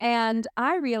And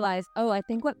I realized, I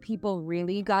think what people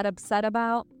really got upset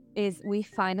about is we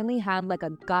finally had like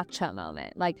a gotcha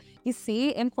moment. Like, you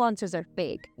see, influencers are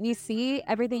fake. You see,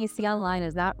 everything you see online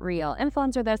is not real.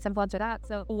 Influencer this, influencer that.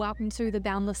 So welcome to The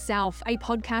Boundless Self, a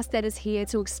podcast that is here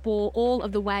to explore all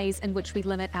of the ways in which we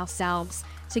limit ourselves.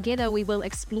 Together, we will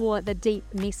explore the deep,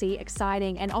 messy,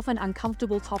 exciting, and often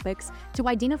uncomfortable topics to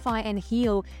identify and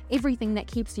heal everything that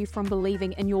keeps you from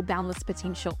believing in your boundless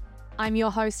potential. I'm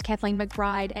your host, Kathleen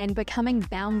McBride, and becoming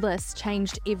boundless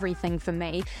changed everything for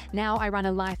me. Now I run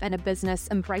a life and a business,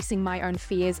 embracing my own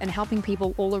fears and helping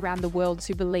people all around the world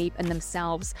to believe in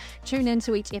themselves. Tune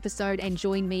into each episode and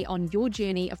join me on your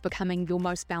journey of becoming your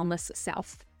most boundless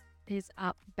self. What is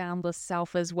up, Boundless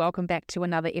Selfers? Welcome back to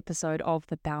another episode of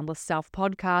the Boundless Self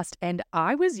podcast. And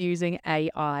I was using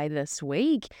AI this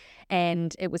week,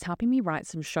 and it was helping me write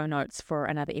some show notes for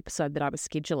another episode that I was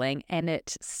scheduling. And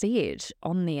it said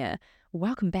on there,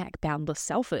 "Welcome back, Boundless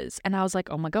Selfers." And I was like,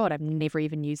 oh my God, I've never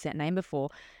even used that name before.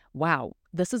 Wow,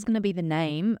 this is going to be the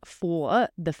name for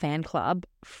the fan club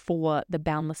for the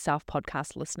Boundless Self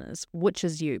podcast listeners, which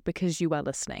is you, because you are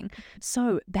listening.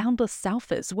 So, Boundless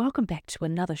Selfers, welcome back to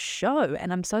another show.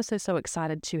 And I'm so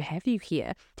excited to have you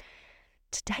here.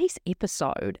 Today's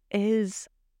episode is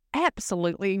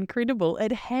absolutely incredible.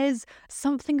 It has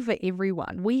something for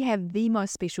everyone. We have the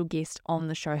most special guest on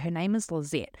the show. Her name is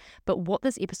Lissette. But what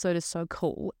this episode is so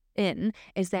cool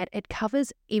is that it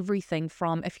covers everything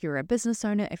from if you're a business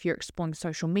owner, if you're exploring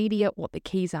social media, what the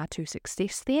keys are to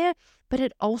success there. But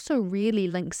it also really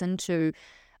links into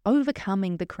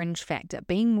overcoming the cringe factor,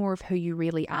 being more of who you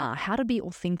really are, how to be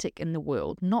authentic in the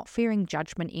world, not fearing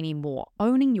judgment anymore,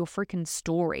 owning your freaking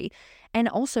story, and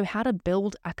also how to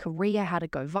build a career, how to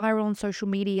go viral on social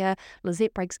media.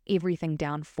 Lissette breaks everything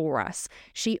down for us.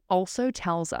 She also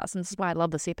tells us, and this is why I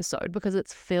love this episode, because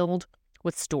it's filled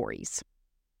with stories.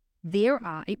 There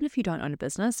are, even if you don't own a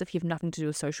business, if you have nothing to do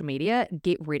with social media,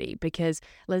 get ready, because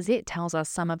Lissette tells us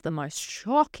some of the most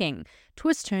shocking,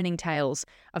 twist-turning tales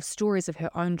of stories of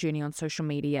her own journey on social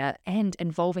media and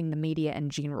involving the media in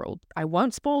general. I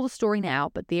won't spoil the story now,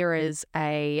 but there is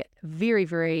a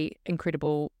very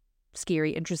incredible,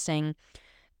 scary, interesting,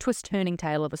 twist-turning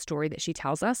tale of a story that she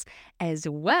tells us, as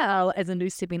well as a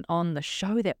new segment on the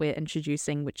show that we're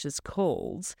introducing, which is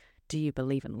called Do You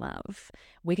Believe in Love?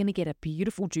 We're going to get a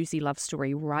beautiful, juicy love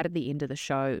story right at the end of the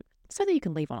show so that you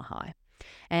can leave on a high.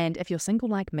 And if you're single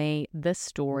like me, this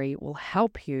story will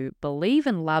help you believe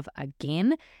in love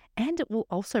again, and it will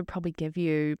also probably give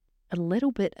you a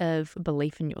little bit of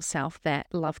belief in yourself that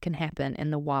love can happen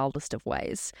in the wildest of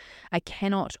ways. I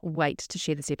cannot wait to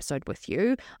share this episode with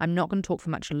you. I'm not going to talk for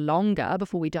much longer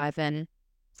before we dive in,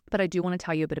 but I do want to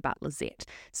tell you a bit about Lissette.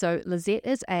 So Lissette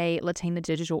is a Latina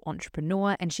digital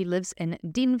entrepreneur, and she lives in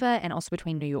Denver and also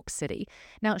between New York City.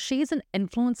 Now, she is an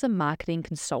influencer marketing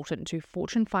consultant to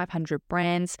Fortune 500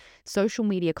 brands, social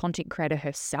media content creator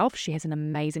herself. She has an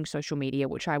amazing social media,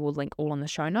 which I will link all in the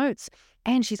show notes.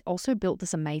 And she's also built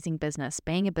this amazing business,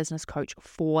 being a business coach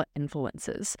for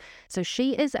influencers. So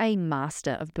she is a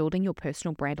master of building your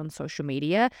personal brand on social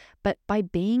media, but by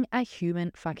being a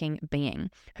human fucking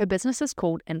being. Her business is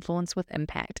called Influence with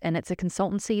Impact, and it's a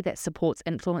consultancy that supports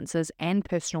influencers and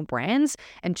personal brands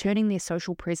in turning their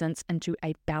social presence into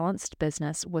a balanced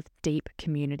business with deep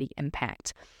community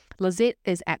impact. Lissette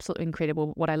is absolutely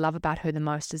incredible. What I love about her the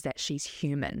most is that she's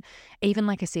human. Even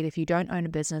like I said, if you don't own a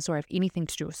business or have anything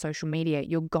to do with social media,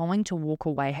 you're going to walk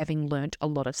away having learnt a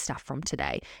lot of stuff from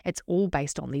today. It's all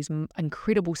based on these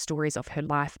incredible stories of her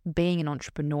life, being an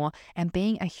entrepreneur and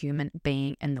being a human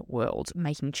being in the world,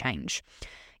 making change.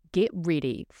 Get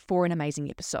ready for an amazing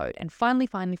episode. And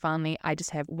finally, I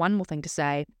just have one more thing to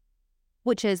say,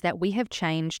 which is that we have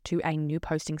changed to a new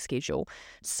posting schedule.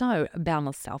 So,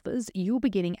 Boundless Selfers, you'll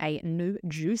be getting a new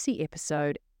juicy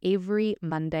episode every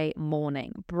Monday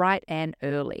morning, bright and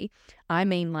early. I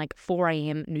mean like 4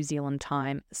 a.m. New Zealand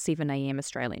time, 7 a.m.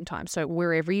 Australian time. So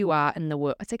wherever you are in the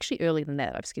world, it's actually earlier than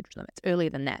that. I've scheduled them. It's earlier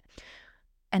than that.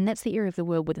 And that's the area of the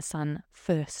world where the sun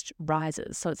first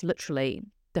rises. So it's literally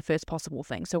the first possible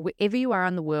thing. So wherever you are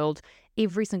in the world,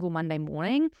 every single Monday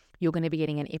morning, you're going to be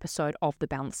getting an episode of the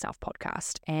Boundless Self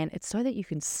podcast. And it's so that you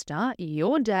can start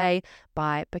your day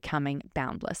by becoming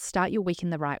boundless. Start your week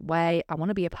in the right way. I want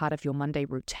to be a part of your Monday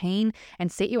routine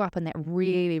and set you up in that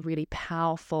really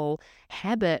powerful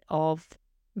habit of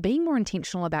being more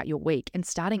intentional about your week and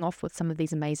starting off with some of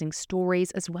these amazing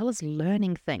stories, as well as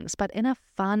learning things, but in a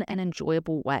fun and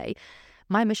enjoyable way.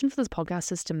 My mission for this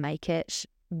podcast is to make it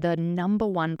the number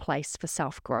one place for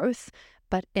self-growth,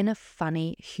 but in a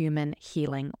funny, human,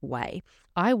 healing way.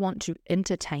 I want to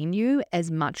entertain you as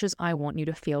much as I want you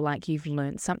to feel like you've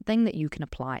learned something that you can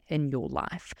apply in your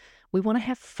life. We want to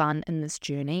have fun in this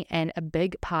journey, and a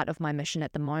big part of my mission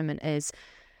at the moment is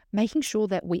making sure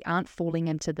that we aren't falling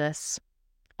into this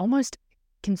almost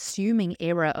consuming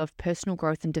era of personal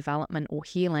growth and development or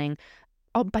healing,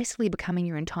 basically becoming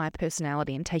your entire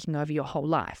personality and taking over your whole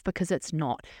life, because it's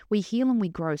not. We heal and we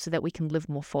grow so that we can live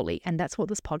more fully. And that's what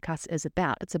this podcast is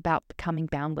about. It's about becoming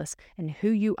boundless in who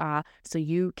you are so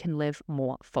you can live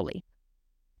more fully.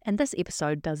 And this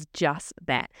episode does just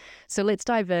that. So let's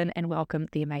dive in and welcome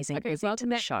the amazing Lissette to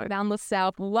the show. Boundless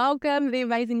Self. Welcome the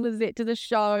amazing Lissette to the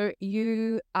show.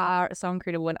 You are so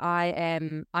incredible,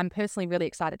 and I'm personally really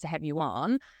excited to have you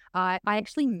on. I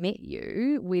actually met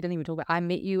you. We didn't even talk about. I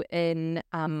met you in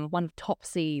one of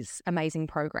Topsy's amazing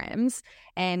programs,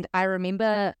 and I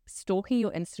remember stalking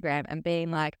your Instagram and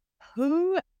being like,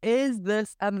 "Who is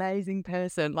this amazing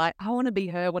person? Like, I want to be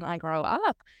her when I grow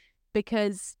up."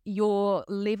 Because your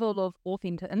level of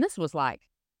authenticity, and this was like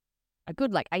a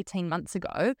good 18 months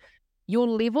ago, your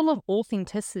level of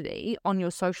authenticity on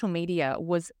your social media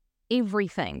was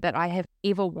everything that I have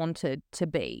ever wanted to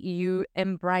be. You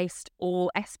embraced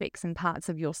all aspects and parts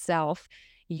of yourself.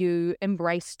 You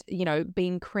embraced,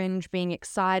 being cringe, being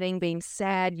exciting, being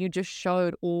sad. You just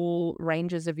showed all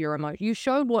ranges of your emotion. You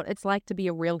showed what it's like to be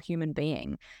a real human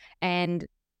being. And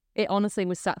it honestly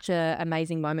was such an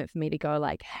amazing moment for me to go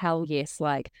hell yes,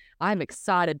 I'm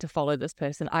excited to follow this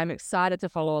person. I'm excited to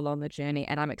follow along the journey,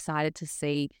 and I'm excited to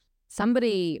see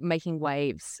somebody making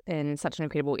waves in such an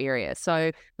incredible area.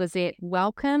 So Lissette,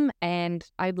 welcome, and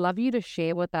I'd love you to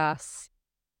share with us,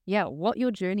 what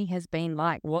your journey has been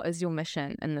like. What is your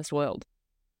mission in this world?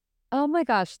 Oh my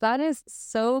gosh, that is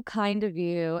so kind of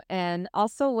you. And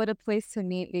also what a place to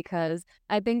meet, because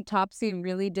I think Topsy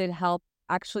really did help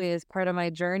actually as part of my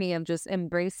journey of just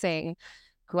embracing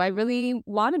who I really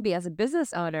want to be as a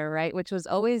business owner, right? Which was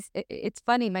always, it's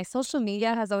funny, my social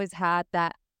media has always had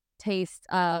that taste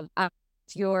of I'm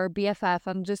your BFF,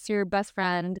 I'm just your best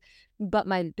friend. But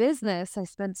my business, I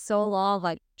spent so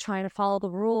long trying to follow the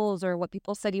rules or what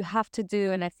people said you have to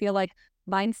do. And I feel like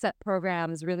mindset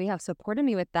programs really have supported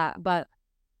me with that. But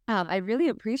I really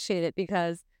appreciate it,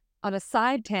 because on a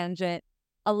side tangent,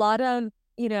 a lot of,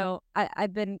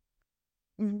 I've been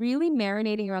really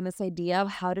marinating around this idea of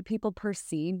how do people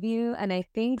perceive you. And I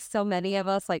think so many of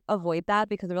us avoid that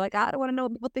because we're like, I don't want to know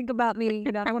what people think about me.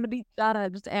 I want to be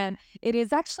judged. And it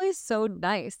is actually so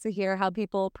nice to hear how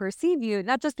people perceive you,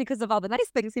 not just because of all the nice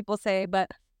things people say, but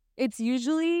it's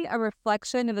usually a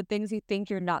reflection of the things you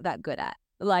think you're not that good at.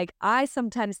 I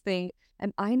sometimes think,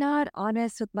 am I not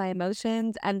honest with my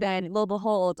emotions? And then, lo and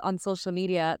behold, on social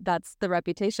media, that's the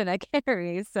reputation I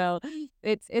carry. So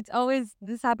it's always,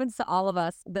 this happens to all of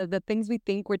us. The things we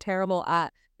think we're terrible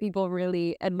at, people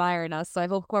really admire in us. So I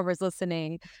hope whoever's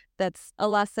listening, that's a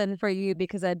lesson for you,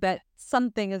 because I bet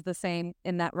something is the same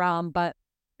in that realm. But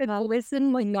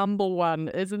lesson number one,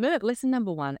 isn't it? Lesson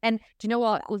number one. And do you know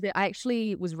what? I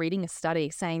actually was reading a study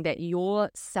saying that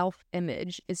your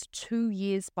self-image is 2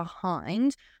 years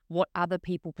behind what other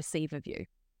people perceive of you.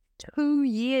 2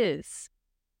 years.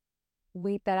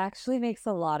 Wait, that actually makes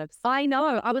a lot of sense. I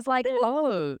know. I was like,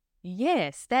 oh,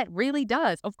 yes, that really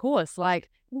does. Of course.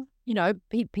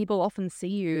 People often see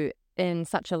you in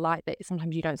such a light that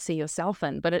sometimes you don't see yourself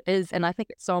in, but it is. And I think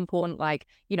it's so important,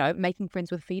 making friends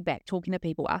with feedback, talking to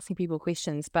people, asking people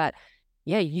questions. But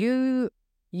yeah, you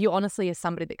honestly are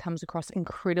somebody that comes across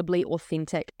incredibly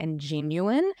authentic and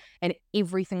genuine in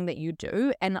everything that you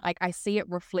do. And I see it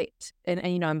reflect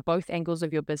in both angles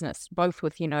of your business, both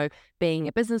with, being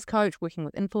a business coach, working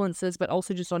with influencers, but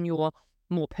also just on your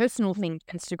more personal thing,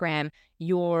 Instagram.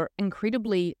 You're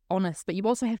incredibly honest, but you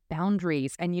also have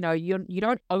boundaries, and you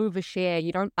don't overshare,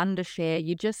 you don't undershare,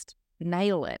 you just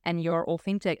nail it, and you're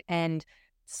authentic and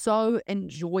so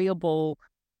enjoyable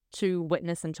to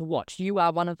witness and to watch. You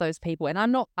are one of those people, and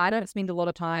I don't spend a lot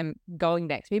of time going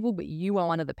back to people, but you are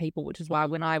one of the people, which is why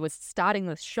when I was starting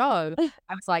this show,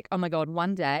 I was like, oh my God,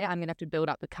 one day I'm going to have to build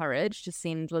up the courage to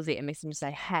send Lissette a message and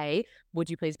say, hey, would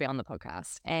you please be on the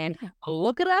podcast? And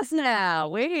look at us now.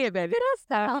 We're here, baby.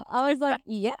 I was like,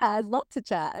 yeah, I'd love to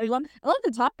chat. I love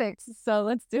the topics, so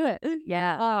let's do it.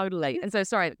 Yeah, totally. And so,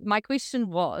 sorry, my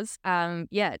question was,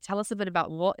 tell us a bit about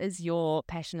what is your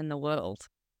passion in the world?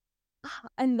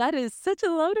 And that is such a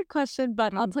loaded question,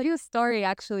 but I'll tell you a story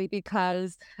actually,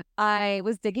 because I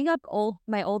was digging up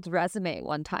my old resume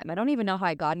one time. I don't even know how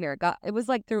I got here. It was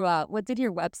through what did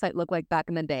your website look like back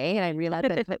in the day? And I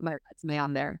realized I put my resume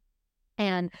on there.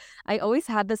 And I always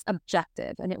had this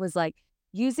objective, and it was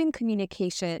using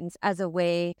communications as a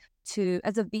way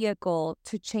as a vehicle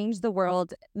to change the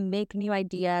world, make new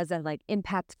ideas, and like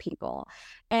impact people.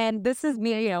 And this is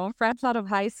me, fresh out of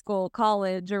high school,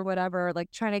 college, or whatever,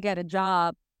 like trying to get a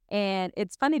job. And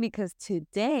it's funny because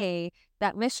today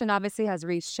that mission obviously has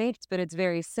reshaped, but it's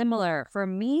very similar. For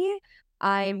me,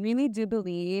 I really do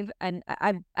believe, and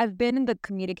I've been in the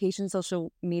communication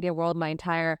social media world my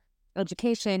entire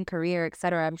education, career,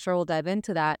 etc. I'm sure we'll dive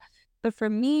into that. But for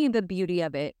me, the beauty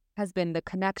of it has been the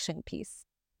connection piece.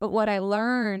 But what I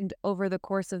learned over the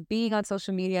course of being on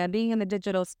social media and being in the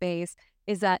digital space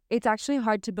is that it's actually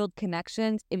hard to build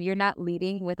connections if you're not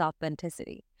leading with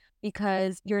authenticity,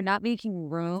 because you're not making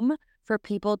room for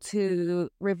people to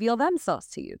reveal themselves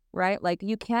to you, right? Like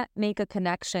you can't make a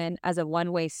connection as a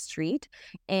one-way street.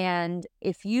 And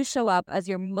if you show up as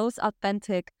your most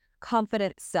authentic,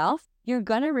 confident self, you're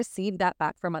going to receive that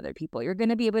back from other people. You're going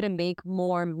to be able to make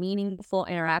more meaningful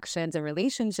interactions and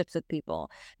relationships with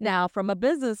people. Now, from a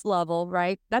business level,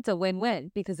 right, that's a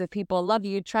win-win, because if people love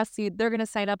you, trust you, they're going to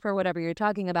sign up for whatever you're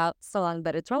talking about, so long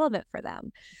that it's relevant for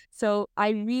them. So I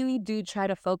really do try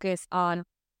to focus on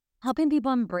helping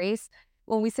people embrace.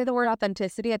 When we say the word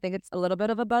authenticity, I think it's a little bit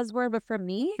of a buzzword, but for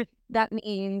me, that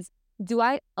means, do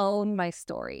I own my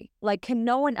story? Like, can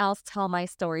no one else tell my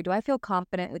story? Do I feel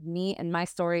confident with me and my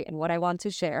story and what I want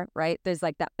to share, right? There's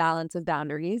like that balance of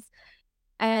boundaries.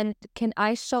 And can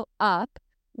I show up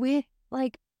with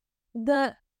like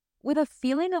with a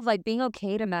feeling of like being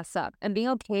okay to mess up and being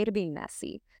okay to be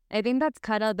messy? I think that's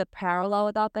kind of the parallel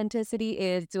with authenticity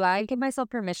is, do I give myself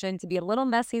permission to be a little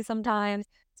messy sometimes,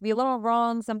 to be a little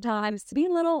wrong sometimes, to be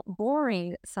a little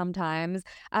boring sometimes?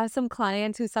 I have some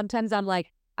clients who sometimes I'm like,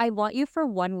 I want you for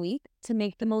 1 week to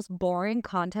make the most boring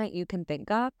content you can think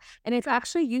of. And it's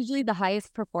actually usually the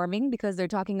highest performing, because they're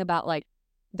talking about like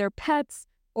their pets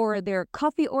or their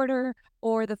coffee order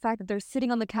or the fact that they're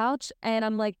sitting on the couch. And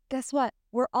I'm like, guess what?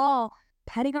 We're all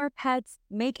petting our pets,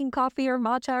 making coffee or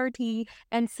matcha or tea,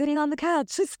 and sitting on the couch.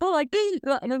 So like,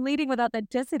 and leading with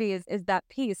authenticity is that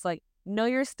piece. Like, know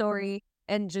your story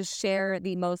and just share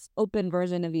the most open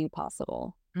version of you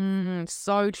possible.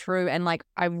 So true. And like,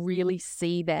 I really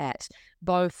see that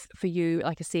both for you,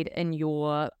 like I said, in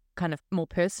your kind of more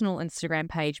personal Instagram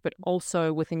page, but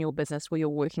also within your business where you're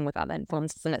working with other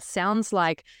influencers. And it sounds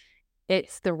like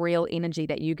it's the real energy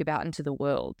that you give out into the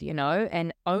world,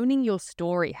 and owning your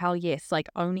story. Hell yes, like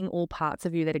owning all parts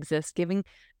of you that exist, giving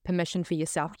permission for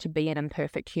yourself to be an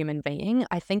imperfect human being.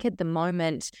 I think at the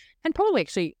moment, and probably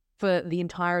actually for the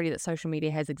entirety that social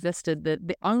media has existed,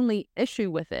 the only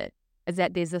issue with it is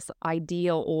that there's this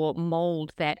ideal or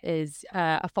mold that is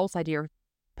a false idea of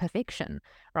perfection,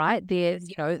 right? There's,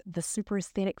 the super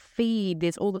aesthetic feed,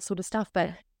 there's all this sort of stuff.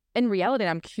 But in reality,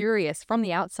 I'm curious, from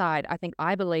the outside,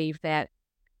 I believe that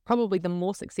probably the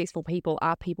more successful people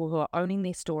are people who are owning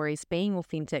their stories, being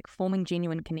authentic, forming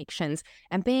genuine connections,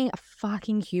 and being a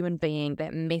fucking human being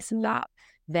that messes up.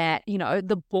 That,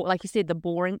 like you said, the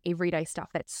boring everyday stuff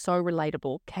that's so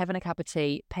relatable, having a cup of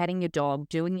tea, patting your dog,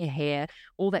 doing your hair,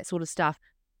 all that sort of stuff,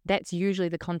 that's usually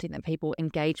the content that people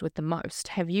engage with the most.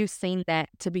 Have you seen that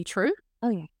to be true? Oh,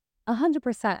 yeah,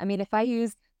 100%. I mean, if I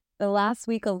use the last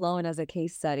week alone as a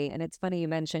case study, and it's funny you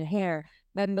mentioned hair,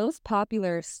 my most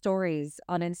popular stories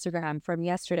on Instagram from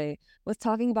yesterday was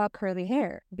talking about curly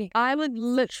hair. I was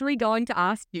literally going to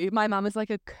ask you, my mum is like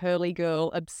a curly girl,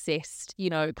 obsessed,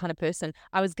 kind of person.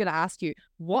 I was going to ask you,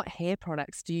 what hair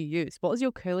products do you use? What was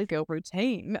your curly girl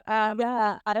routine?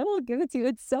 Yeah, I will give it to you.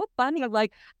 It's so funny.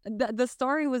 Like the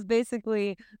story was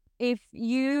basically, if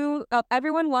you,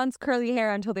 everyone wants curly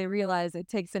hair until they realize it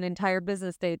takes an entire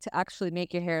business day to actually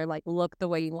make your hair like look the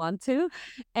way you want to.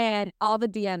 And all the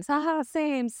DMs, haha,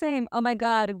 same. Oh my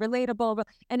God, relatable.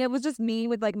 And it was just me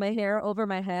with like my hair over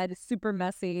my head, super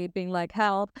messy, being like,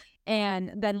 help.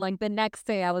 And then like the next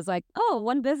day I was like, oh,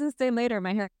 one business day later,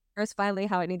 my hair is finally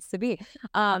how it needs to be.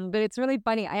 But it's really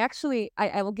funny.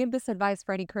 I will give this advice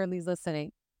for any curlies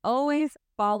listening. Always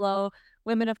follow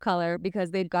women of color,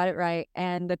 because they've got it right.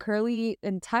 And the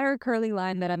entire curly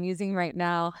line that I'm using right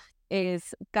now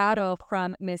is Caro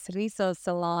from Miss Rizzo's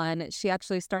salon. She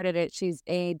actually started it. She's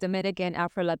a Dominican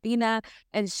Afro-Latina,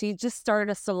 and she just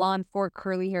started a salon for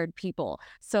curly-haired people.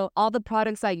 So all the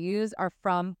products I use are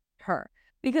from her.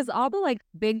 Because all the like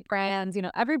big brands,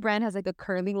 every brand has like a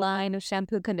curly line of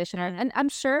shampoo, conditioner, and I'm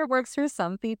sure it works for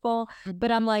some people,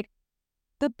 but I'm like,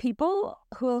 the people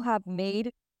who have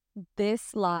made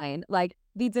this line, like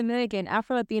the Dominican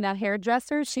Afro-Latina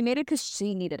hairdresser, she made it because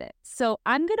she needed it. So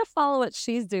I'm going to follow what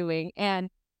she's doing. And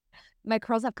my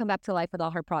curls have come back to life with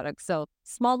all her products. So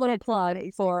small little plug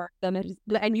for them.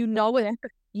 And you know it.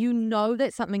 you know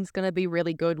that something's going to be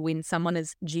really good when someone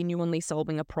is genuinely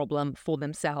solving a problem for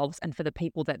themselves and for the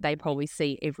people that they probably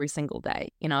see every single day,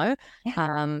 you know?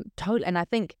 Totally. And I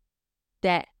think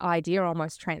that idea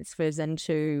almost transfers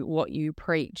into what you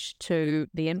preach to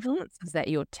the influencers that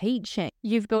you're teaching.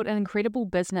 You've built an incredible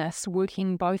business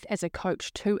working both as a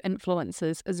coach to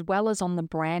influencers as well as on the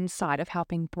brand side of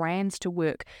helping brands to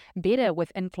work better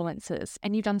with influencers.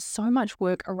 And you've done so much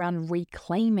work around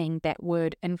reclaiming that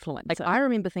word influence. Like, I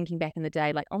remember thinking back in the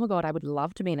day, like, oh my God, I would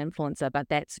love to be an influencer, but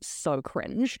that's so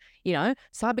cringe, you know?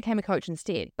 So I became a coach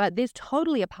instead. But there's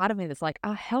totally a part of me that's like,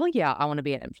 oh, hell yeah, I want to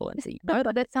be an influencer. You know,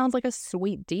 that sounds like a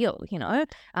sweet deal, you know?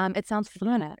 It sounds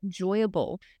fun,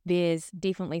 enjoyable. There's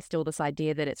definitely still this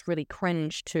idea that it's really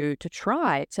cringe to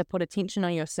try to put attention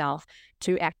on yourself,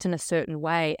 to act in a certain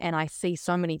way. And I see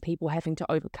so many people having to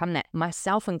overcome that,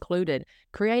 myself included.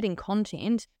 Creating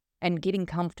content and getting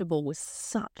comfortable was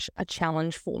such a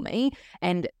challenge for me.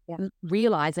 And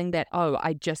realizing that, oh,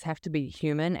 I just have to be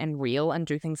human and real and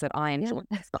do things that I enjoy.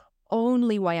 That's the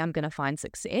only way I'm going to find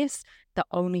success. The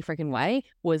only freaking way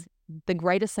was the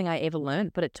greatest thing I ever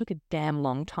learned, but it took a damn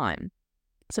long time.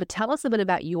 So tell us a bit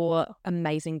about your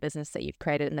amazing business that you've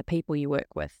created and the people you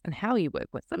work with and how you work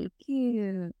with them. Thank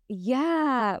you.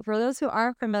 Yeah. For those who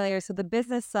aren't familiar, so the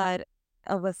business side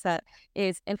of Lissette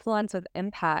is influence with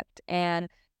impact. And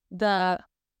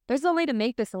there's no way to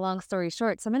make this a long story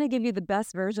short. So I'm going to give you the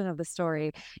best version of the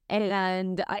story.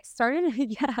 And I started,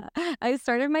 I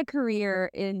started my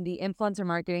career in the influencer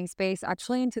marketing space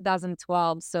actually in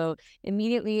 2012. So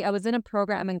immediately I was in a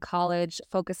program in college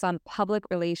focused on public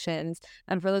relations.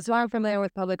 And for those who aren't familiar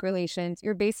with public relations,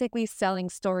 you're basically selling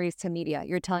stories to media.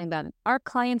 You're telling them our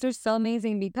clients are so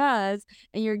amazing because,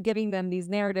 and you're giving them these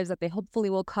narratives that they hopefully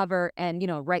will cover and,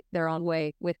 write their own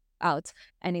way without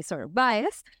any sort of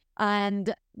bias.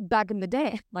 And back in the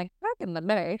day,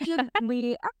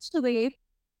 we actually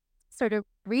started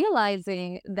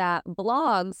realizing that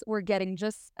blogs were getting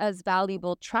just as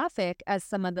valuable traffic as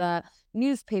some of the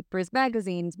newspapers,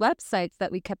 magazines, websites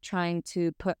that we kept trying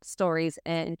to put stories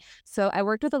in. So I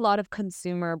worked with a lot of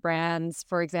consumer brands,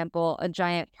 for example, a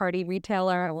giant party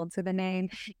retailer, I won't say the name.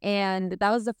 And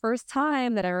that was the first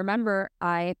time that I remember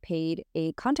I paid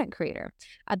a content creator.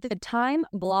 At the time,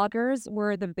 bloggers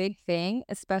were the big thing,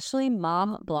 especially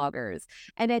mom bloggers.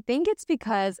 And I think it's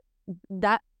because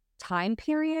that time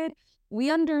period,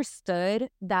 we understood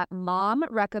that mom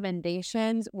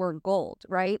recommendations were gold,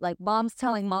 right? Like moms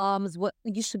telling moms, what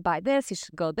you should buy this, you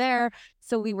should go there.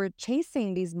 So we were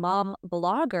chasing these mom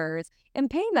bloggers and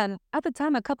paying them at the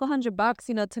time a couple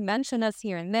 $100, to mention us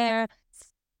here and there,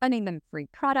 sending them free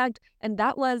product. And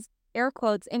that was air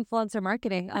quotes influencer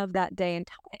marketing of that day and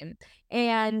time.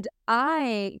 And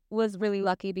I was really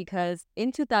lucky because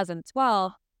in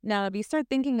 2012, now if you start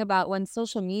thinking about when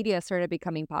social media started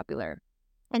becoming popular,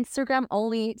 Instagram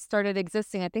only started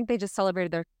existing. I think they just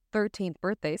celebrated their 13th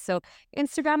birthday. So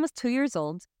Instagram was 2 years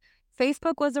old.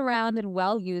 Facebook was around and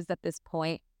well used at this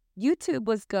point. YouTube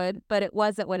was good, but it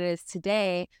wasn't what it is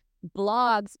today.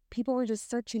 Blogs, people were just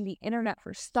searching the internet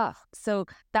for stuff. So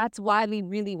that's why we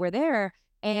really were there.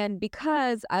 And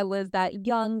because I was that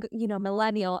young,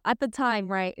 millennial at the time,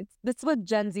 right? This is what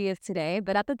Gen Z is today.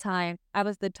 But at the time, I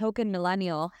was the token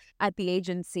millennial at the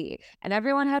agency. And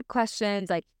everyone had questions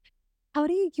like, how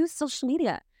do you use social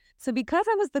media? So because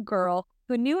I was the girl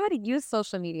who knew how to use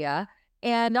social media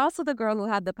and also the girl who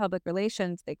had the public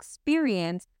relations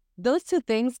experience, those two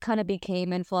things kind of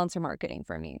became influencer marketing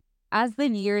for me. As the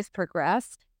years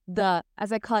progressed,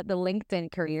 as I call it, the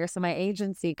LinkedIn career, so my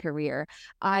agency career,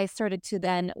 I started to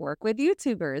then work with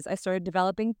YouTubers. I started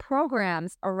developing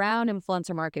programs around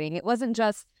influencer marketing. It wasn't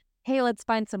just, hey, let's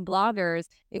find some bloggers.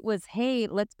 It was, hey,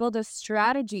 let's build a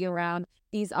strategy around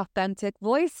these authentic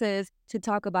voices to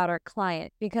talk about our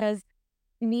client. Because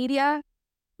media,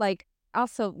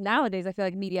 also nowadays, I feel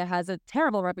like media has a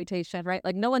terrible reputation, right?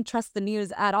 Like no one trusts the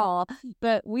news at all.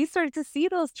 But we started to see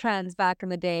those trends back in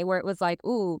the day where it was like,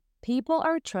 ooh, people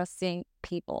are trusting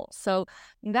people. So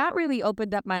that really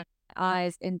opened up my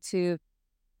eyes into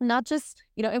not just,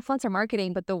 influencer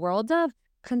marketing, but the world of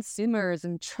consumers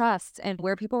and trust and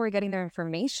where people were getting their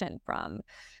information from.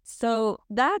 So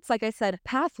that's, like I said,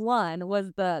 path one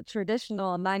was the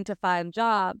traditional 9-to-5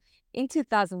 job. In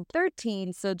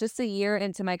 2013, so just a year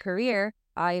into my career,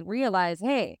 I realized,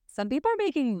 hey, some people are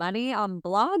making money on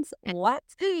blogs. What?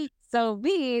 So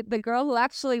me, the girl who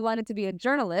actually wanted to be a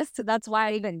journalist, that's why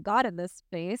I even got in this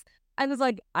space, I was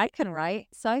like, I can write.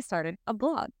 So I started a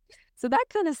blog. So that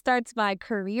kind of starts my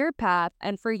career path.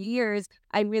 And for years,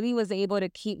 I really was able to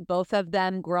keep both of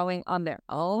them growing on their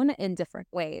own in different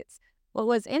ways. What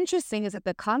was interesting is that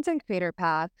the content creator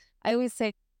path, I always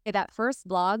say, that first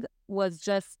blog was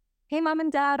just, hey, mom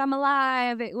and dad, I'm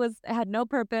alive. It had no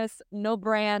purpose, no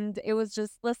brand. It was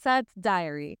just Lissette's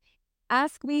diary.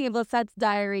 Ask me if Lisette's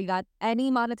diary got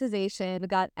any monetization,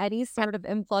 got any sort of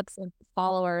influx of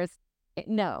followers.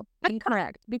 No,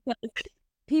 incorrect, because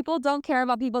people don't care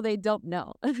about people they don't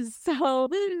know. So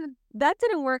that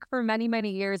didn't work for many,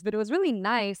 many years, but it was really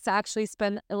nice to actually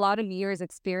spend a lot of years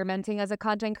experimenting as a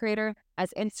content creator.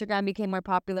 As Instagram became more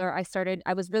popular,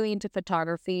 I was really into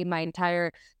photography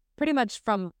pretty much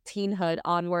from teenhood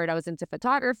onward. I was into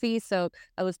photography. So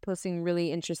I was posting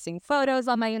really interesting photos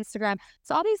on my Instagram.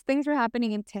 So all these things were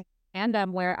happening in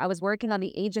tandem, where I was working on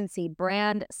the agency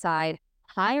brand side,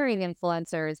 hiring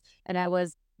influencers, and I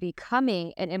was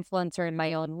becoming an influencer in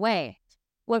my own way.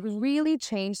 What really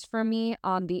changed for me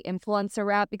on the influencer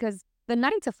route, because the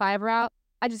 9 to 5 route,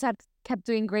 I just kept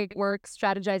doing great work,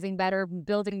 strategizing better,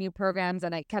 building new programs,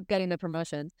 and I kept getting the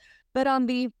promotions. But on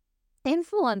the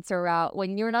influencer route,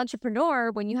 when you're an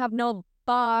entrepreneur, when you have no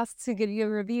boss to give you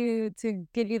a review, to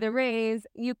give you the raise,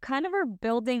 you kind of are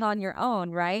building on your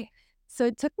own, right? So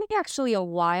it took me actually a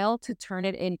while to turn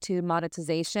it into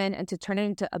monetization and to turn it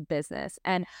into a business.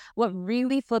 And what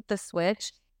really flipped the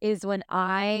switch is when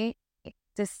I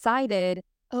decided,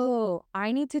 oh,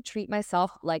 I need to treat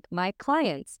myself like my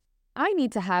clients. I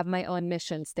need to have my own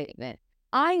mission statement.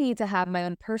 I need to have my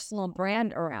own personal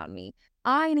brand around me.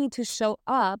 I need to show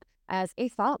up as a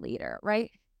thought leader,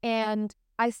 right? And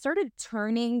I started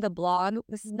turning the blog,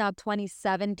 this is now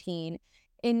 2017,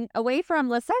 away from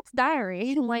Lisette's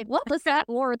diary, like what Lissette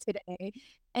wore today.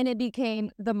 And it became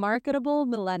the marketable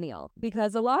millennial,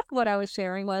 because a lot of what I was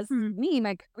sharing was me,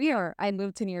 my career. I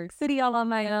moved to New York City all on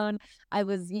my own. I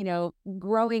was,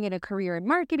 growing in a career in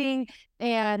marketing,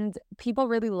 and people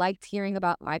really liked hearing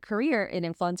about my career in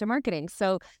influencer marketing.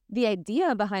 So the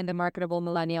idea behind the marketable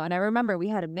millennial, and I remember we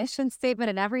had a mission statement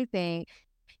and everything.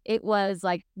 It was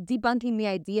like debunking the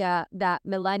idea that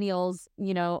millennials,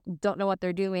 don't know what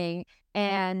they're doing,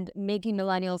 and making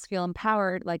millennials feel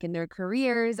empowered, like in their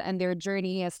careers and their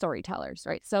journey as storytellers,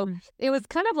 right? So it was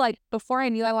kind of like, before I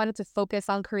knew I wanted to focus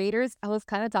on creators, I was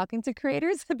kind of talking to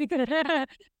creators because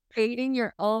creating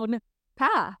your own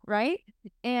path, right?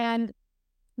 And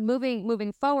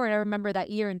moving forward, I remember that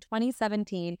year in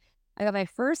 2017, I got my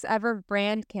first ever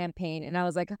brand campaign, and I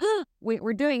was like,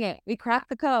 we're doing it. We cracked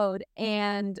the code.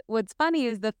 And what's funny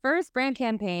is the first brand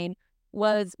campaign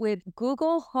was with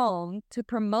Google Home to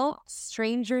promote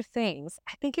Stranger Things.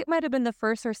 I think it might have been the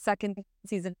first or second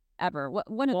season ever.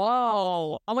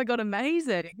 Whoa. Oh my God,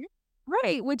 amazing.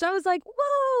 Right. Which I was like,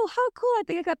 whoa, how cool. I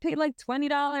think I got paid like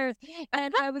 $20.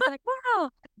 And I was like, wow.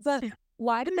 But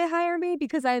why did they hire me?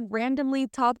 Because I randomly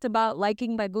talked about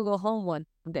liking my Google Home one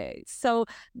day. So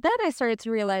then I started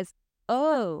to realize,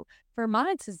 oh, for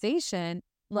monetization,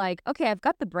 like, okay, I've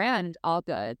got the brand all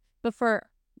good, but for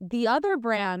the other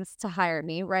brands to hire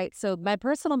me, right? So my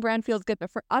personal brand feels good, but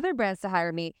for other brands to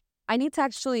hire me, I need to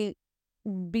actually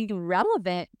be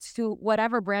relevant to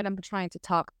whatever brand I'm trying to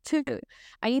talk to.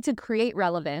 I need to create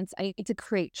relevance. I need to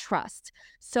create trust.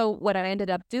 So what I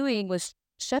ended up doing was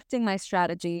shifting my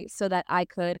strategy so that I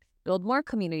could build more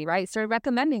community, right? Started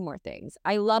recommending more things.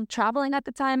 I loved traveling at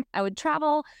the time. I would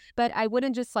travel, but I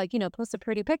wouldn't just post a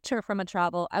pretty picture from a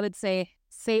travel. I would say,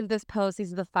 save this post.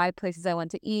 These are the 5 places I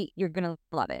want to eat. You're going to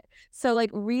love it. So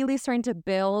really starting to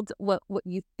build what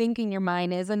you think in your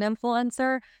mind is an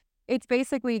influencer. It's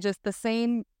basically just the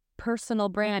same personal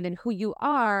brand and who you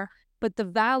are, but the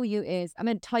value is, I'm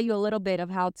going to tell you a little bit of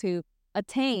how to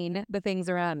attain the things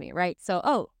around me, right? So,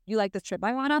 oh, you like this trip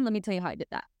I went on? Let me tell you how I did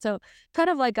that. So kind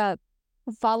of like a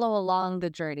follow along the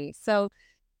journey. So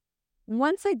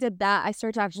once I did that, I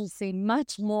started to actually see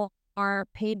much more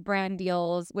paid brand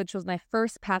deals, which was my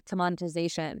first path to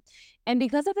monetization. And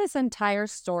because of this entire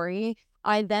story,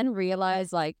 I then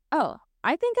realized oh,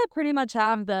 I think I pretty much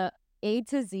have the A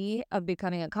to Z of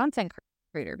becoming a content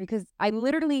creator, because I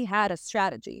literally had a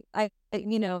strategy.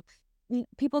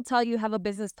 People tell you have a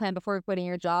business plan before quitting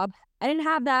your job. I didn't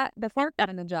have that before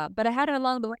quitting the job, but I had it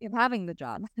along the way of having the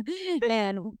job.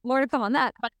 And more to come on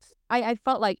that. But I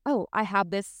felt like, oh, I have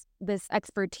this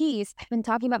expertise. I've been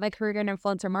talking about my career in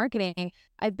influencer marketing.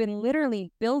 I've been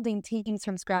literally building teams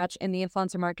from scratch in the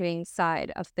influencer marketing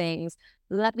side of things.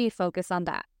 Let me focus on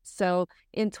that. So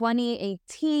in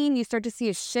 2018, you start to see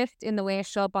a shift in the way I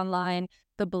show up online.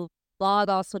 The blog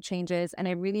also changes, and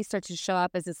I really start to show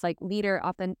up as this leader,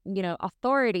 often,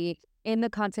 authority in the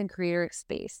content creator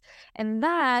space. And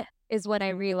that is when I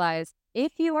realized,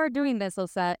 if you are doing this,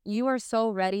 Lissette, you are so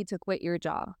ready to quit your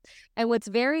job. And what's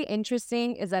very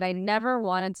interesting is that I never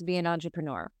wanted to be an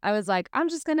entrepreneur. I was like,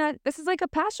 this is like a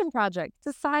passion project.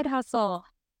 It's a side hustle.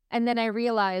 And then I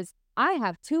realized I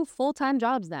have 2 full-time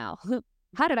jobs now.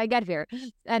 How did I get here?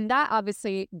 And that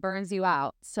obviously burns you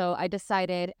out. So I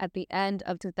decided at the end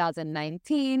of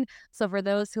 2019. So for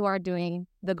those who are doing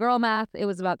the girl math, it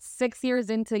was about 6 years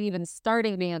into even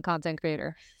starting being a content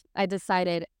creator. I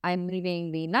decided I'm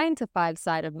leaving the 9 to 5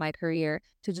 side of my career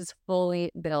to just fully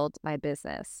build my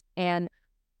business. And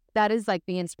that is like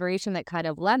the inspiration that kind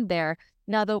of led there.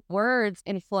 Now, the words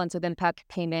influence with impact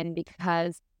came in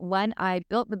because when I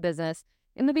built the business,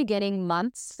 in the beginning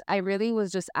months, I really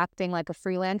was just acting like a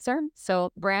freelancer. So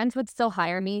brands would still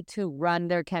hire me to run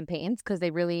their campaigns because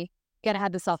they really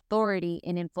had this authority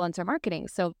in influencer marketing.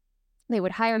 So they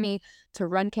would hire me to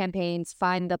run campaigns,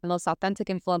 find the most authentic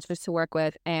influencers to work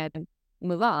with, and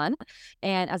move on.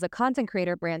 And as a content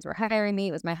creator, brands were hiring me.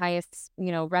 It was my highest,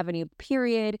 revenue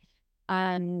period.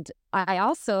 And I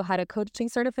also had a coaching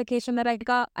certification that I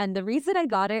got. And the reason I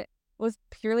got it was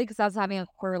purely because I was having a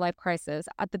quarter life crisis.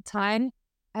 At the time,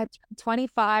 at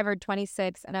 25 or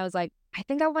 26, and I was like, I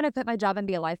think I want to quit my job and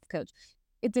be a life coach.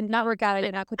 It did not work out. I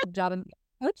did not quit the job and be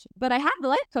a coach, but I had the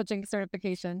life coaching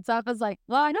certification. So I was like,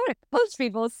 well, I know how to coach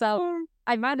people, so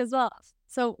I might as well.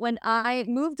 So when I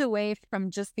moved away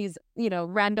from just these,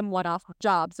 random one-off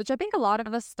jobs, which I think a lot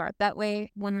of us start that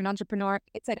way when you're an entrepreneur,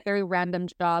 it's like very random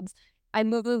jobs. I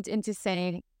moved into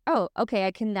saying, oh, okay,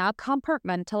 I can now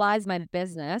compartmentalize my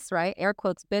business, right? Air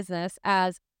quotes business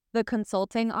as the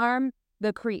consulting arm,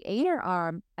 the creator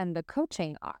arm, and the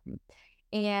coaching arm.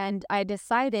 And I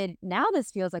decided now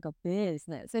this feels like a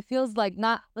business. It feels like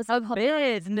not a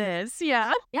business.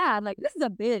 Yeah. Yeah, like this is a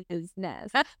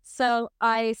business. So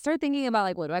I started thinking about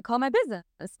like, what do I call my business?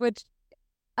 Which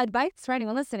advice for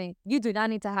anyone listening, you do not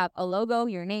need to have a logo,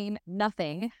 your name,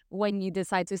 nothing when you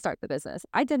decide to start the business.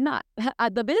 I did not.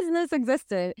 The business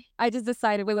existed. I just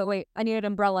decided, wait, I need an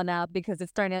umbrella now because it's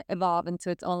starting to evolve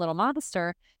into its own little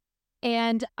monster.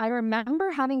 And I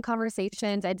remember having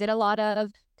conversations. I did a lot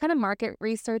of kind of market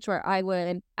research where I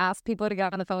would ask people to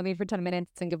get on the phone with me for 10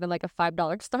 minutes and give them like a $5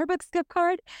 Starbucks gift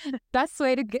card. Best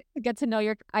way to get to know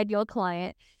your ideal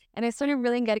client. And I started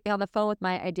really getting on the phone with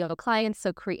my ideal clients.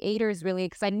 So creators really,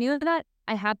 because I knew that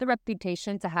I had the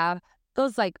reputation to have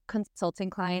those like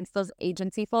consulting clients, those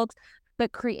agency folks,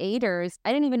 but creators,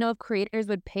 I didn't even know if creators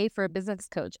would pay for a business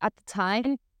coach. At the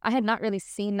time, I had not really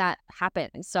seen that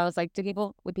happen. So I was like,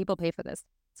 would people pay for this?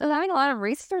 So I was having a lot of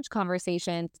research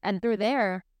conversations. And through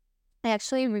there, I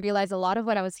actually realized a lot of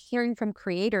what I was hearing from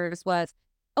creators was,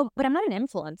 oh, but I'm not an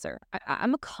influencer.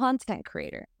 I'm a content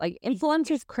creator. Like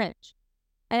influencers cringe.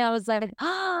 And I was like,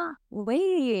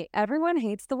 wait, everyone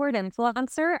hates the word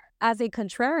influencer. As a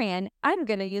contrarian, I'm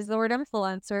going to use the word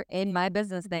influencer in my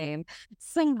business name.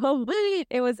 So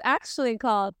it was actually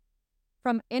called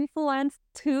From Influence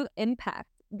to Impact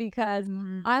because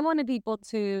I wanted people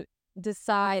to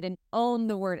decide and own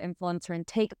the word influencer and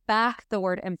take back the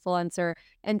word influencer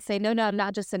and say, no, I'm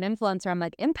not just an influencer. I'm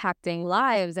like impacting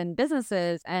lives and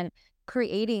businesses and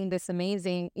creating this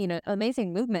amazing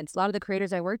movements. A lot of the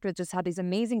creators I worked with just had these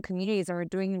amazing communities and were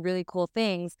doing really cool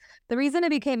things. The reason it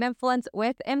became Influence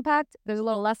with Impact, there's a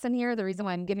little lesson here. The reason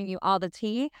why I'm giving you all the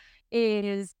tea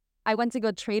is I went to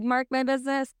go trademark my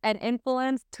business and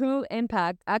Influence to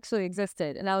Impact actually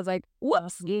existed. And I was like,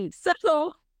 whoops.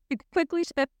 So it quickly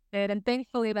shifted. And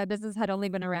thankfully, my business had only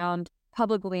been around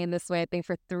publicly in this way, I think,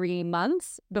 for 3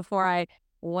 months before I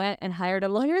went and hired a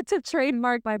lawyer to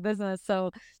trademark my business. So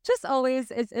just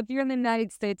always, if you're in the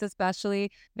United States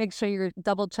especially, make sure you're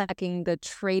double checking the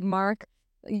trademark.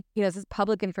 This is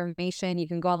public information. You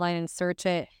can go online and search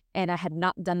it. And I had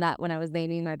not done that when I was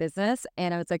naming my business.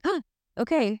 And I was like,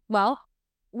 okay, well,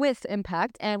 with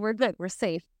Impact, and we're good. We're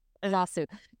safe. A lawsuit.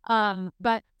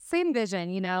 But same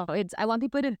vision, I want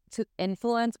people to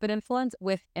influence, but influence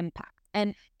with impact.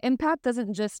 And impact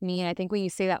doesn't just mean, I think when you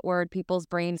say that word, people's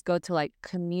brains go to like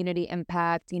community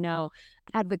impact,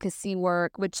 advocacy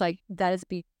work, which like that is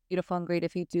beautiful and great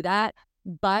if you do that.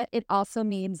 But it also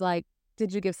means like,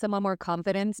 did you give someone more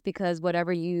confidence because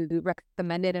whatever you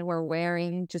recommended and were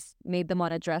wearing just made them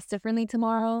want to dress differently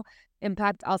tomorrow?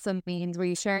 Impact also means were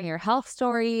you sharing your health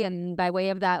story and by way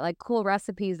of that, like cool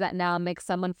recipes that now make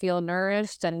someone feel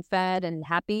nourished and fed and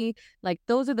happy. Like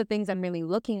those are the things I'm really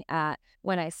looking at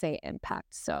when I say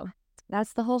impact. So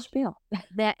that's the whole spiel.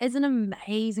 That is an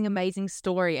amazing, amazing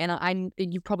story. And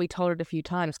you've probably told it a few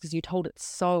times because you told it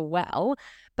so well,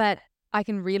 but I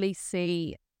can really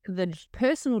see the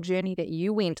personal journey that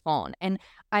you went on. And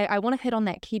I want to hit on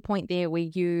that key point there where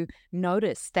you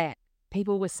noticed that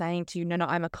people were saying to you, no,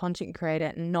 I'm a content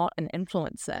creator, not an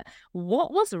influencer.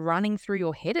 What was running through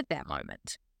your head at that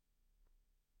moment?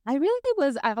 I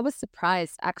was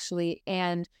surprised actually.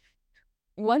 And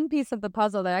one piece of the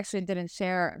puzzle that I actually didn't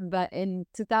share, but in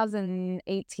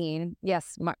 2018,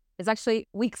 yes, it's actually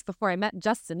weeks before I met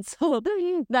Justin, so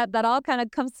that all kind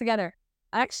of comes together.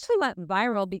 I actually went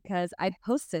viral because I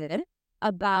posted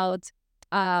about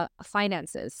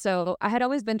finances. So I had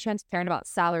always been transparent about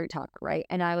salary talk, right?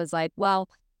 And I was like, well,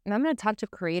 if I'm going to talk to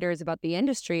creators about the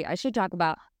industry, I should talk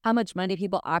about how much money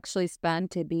people actually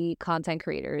spend to be content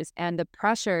creators and the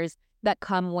pressures that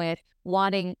come with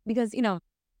wanting, because,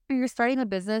 when you're starting a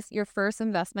business, your first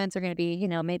investments are going to be,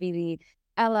 maybe the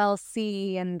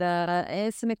LLC and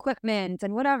the some equipment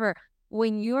and whatever.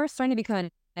 When you're starting to become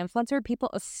an influencer, people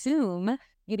assume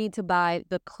you need to buy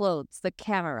the clothes, the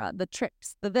camera, the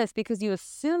trips, the this, because you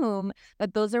assume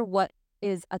that those are what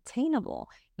is attainable.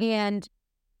 And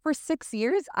for 6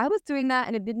 years, I was doing that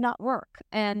and it did not work.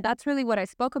 And that's really what I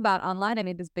spoke about online. I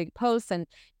made this big post and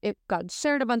it got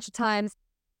shared a bunch of times.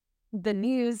 The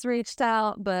news reached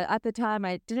out, but at the time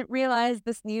I didn't realize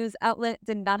this news outlet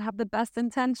did not have the best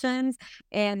intentions.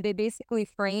 And they basically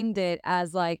framed it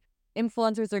as like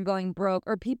influencers are going broke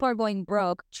or people are going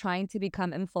broke trying to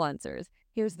become influencers.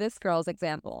 Here's this girl's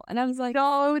example. And I was like,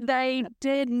 no, they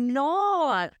did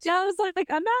not. Yeah, I was like,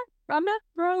 I'm not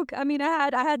broke. I mean, I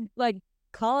had like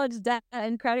college debt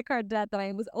and credit card debt that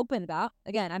I was open about.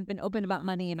 Again, I've been open about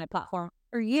money in my platform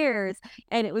for years.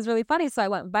 And it was really funny. So I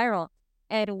went viral.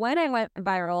 And when I went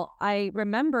viral, I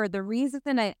remember the reason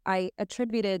I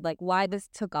attributed like why this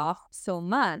took off so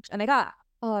much. And I got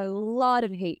a lot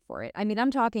of hate for it. I mean,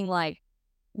 I'm talking like,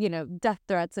 death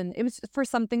threats. And it was for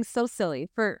something so silly,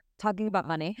 for talking about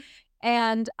money.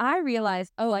 And I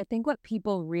realized, I think what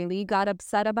people really got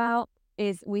upset about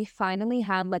is we finally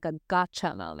had like a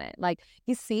gotcha moment. Like,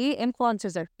 you see,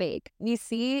 influencers are fake. You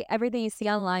see, everything you see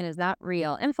online is not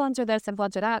real. Influencer this,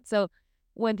 influencer that. So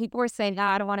when people were saying,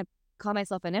 I don't want to call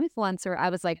myself an influencer, I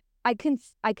was like, I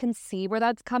can see where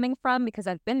that's coming from because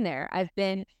I've been there. I've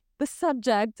been the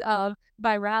subject of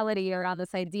virality around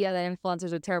this idea that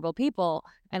influencers are terrible people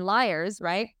and liars,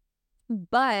 right?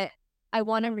 But I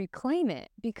want to reclaim it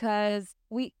because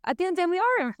at the end of the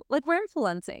day, we're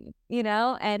influencing,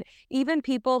 and even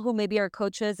people who maybe are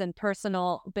coaches and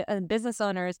personal and business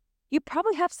owners, you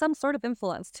probably have some sort of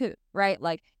influence too, right?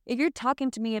 Like if you're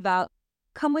talking to me about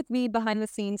come with me behind the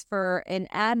scenes for an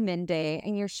admin day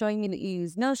and you're showing me that you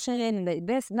use Notion and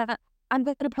this and that, I'm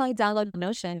going to probably download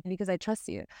Notion because I trust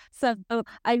you. So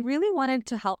I really wanted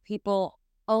to help people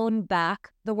own back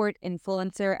the word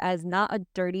influencer as not a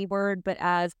dirty word, but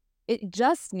as it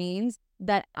just means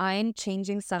that I'm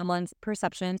changing someone's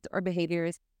perceptions or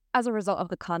behaviors as a result of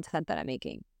the content that I'm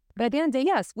making. But at the end of the day,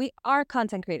 yes, we are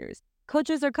content creators.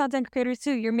 Coaches are content creators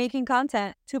too. You're making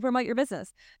content to promote your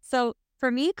business. So for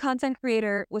me, content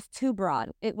creator was too broad.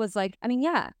 It was like,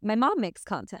 my mom makes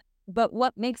content, but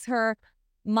what makes her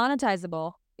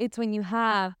monetizable? It's when you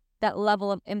have that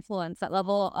level of influence, that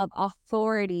level of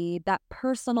authority, that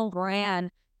personal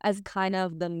brand as kind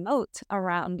of the moat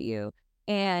around you.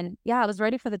 And I was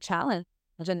ready for the challenge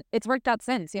and it's worked out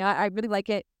since. I really like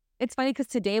it. It's funny because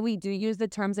today we do use the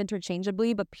terms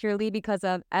interchangeably, but purely because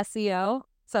of SEO.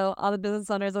 So all the business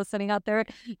owners listening out there,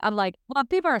 I'm like, well,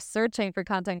 people are searching for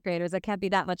content creators. I can't be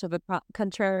that much of a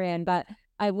contrarian, but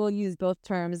I will use both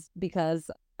terms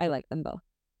because I like them both.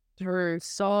 True.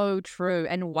 So true.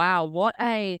 And wow,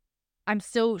 I'm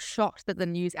still shocked that the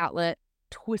news outlet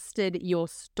twisted your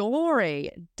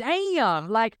story. Damn.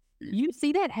 Like, you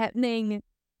see that happening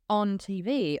on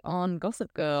TV, on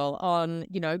Gossip Girl, on,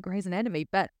 Grey's Anatomy.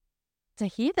 But to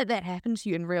hear that happened to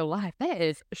you in real life, that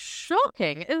is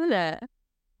shocking, isn't it?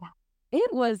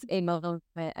 It was a moment.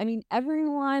 I mean,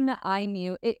 everyone I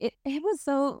knew, it was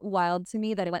so wild to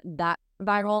me that it went that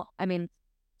viral. I mean,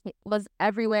 it was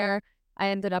everywhere. I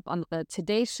ended up on the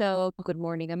Today Show, Good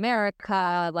Morning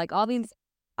America, like all these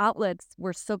outlets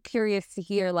were so curious to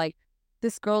hear like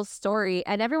this girl's story,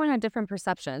 and everyone had different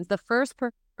perceptions. The first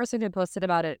person who posted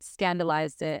about it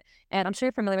scandalized it, and I'm sure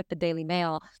you're familiar with the Daily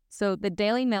Mail. So the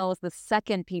Daily Mail was the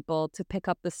second people to pick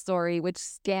up the story, which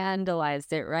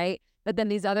scandalized it, right? But then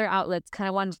these other outlets kind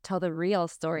of wanted to tell the real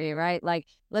story, right? Like,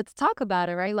 let's talk about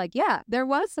it, right? Like, there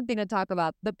was something to talk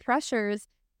about. The pressures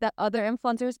that other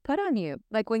influencers put on you.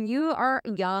 Like when you are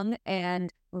young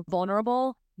and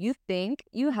vulnerable, you think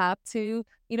you have to,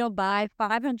 buy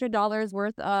 $500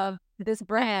 worth of this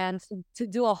brand to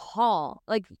do a haul.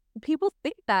 Like people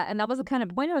think that. And that was the kind of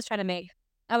point I was trying to make.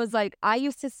 I was like, I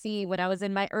used to see when I was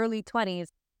in my early 20s,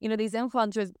 these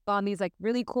influencers on these like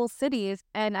really cool cities,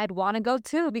 and I'd want to go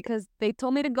too because they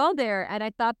told me to go there. And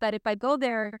I thought that if I go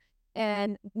there,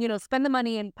 and, spend the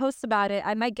money and post about it,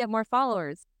 I might get more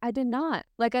followers. I did not.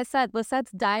 Like I said,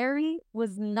 Lisette's diary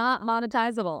was not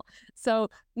monetizable. So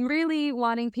really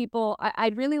wanting people,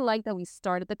 I really like that we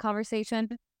started the conversation.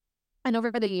 And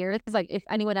over the years, like if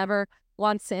anyone ever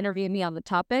wants to interview me on the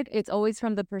topic, it's always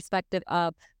from the perspective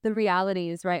of the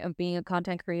realities, right, of being a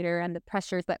content creator and the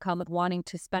pressures that come with wanting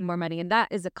to spend more money. And that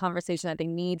is a conversation I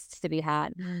think needs to be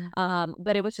had.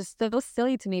 But it was just so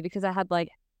silly to me because I had like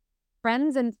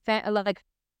friends and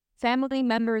family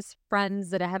members,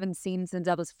 friends that I haven't seen since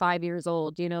I was 5 years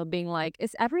old, being like,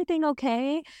 is everything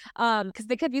okay? Because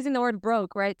they kept using the word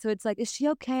broke, right? So it's like, is she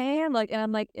okay? And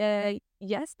I'm like,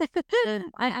 yes,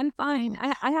 I'm fine.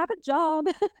 I have a job.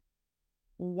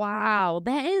 Wow,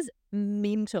 that is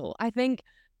mental. I think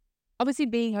obviously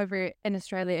being over in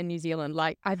Australia and New Zealand,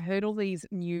 like I've heard all these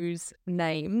news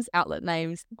names, outlet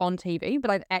names on TV,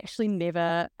 but I've actually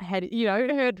never had,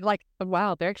 heard like,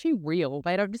 wow, they're actually real.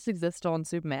 They don't just exist on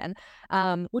Superman,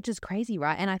 which is crazy,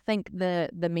 right? And I think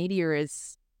the media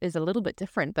is a little bit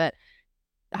different, but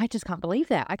I just can't believe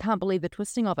that. I can't believe the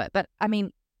twisting of it. But I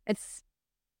mean, it's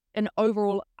an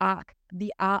overall arc,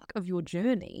 the arc of your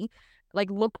journey. Like,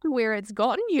 look where it's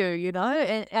gotten you,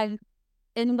 And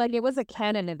like it was a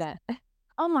canon event.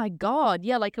 oh my God.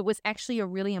 Yeah, like it was actually a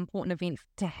really important event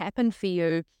to happen for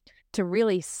you to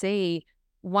really see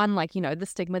one, like, the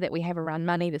stigma that we have around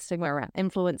money, the stigma around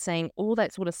influencing, all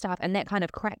that sort of stuff. And that kind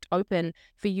of cracked open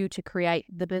for you to create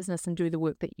the business and do the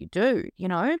work that you do,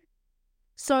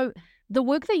 So the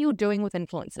work that you're doing with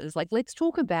influencers, like let's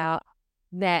talk about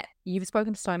that. You've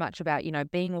spoken so much about,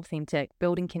 being authentic,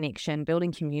 building connection,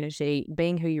 building community,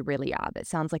 being who you really are. That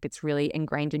sounds like it's really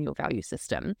ingrained in your value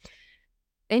system.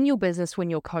 In your business,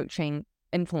 when you're coaching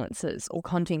influencers or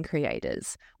content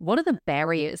creators, what are the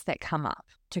barriers that come up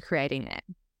to creating that?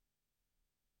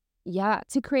 Yeah,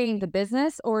 to creating the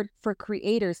business or for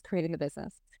creators creating the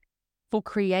business? For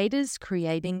creators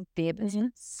creating their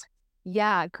business.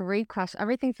 Yeah, great question.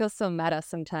 Everything feels so meta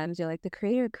sometimes. You're like the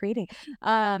creator creating.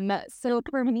 So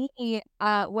for me,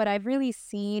 what I've really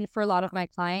seen for a lot of my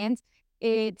clients,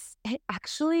 it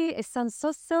sounds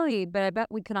so silly, but I bet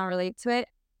we can all relate to it.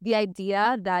 The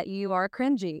idea that you are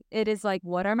cringy. It is like,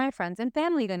 what are my friends and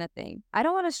family gonna think? I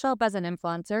don't want to show up as an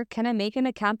influencer. Can I make an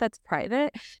account that's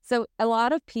private? So a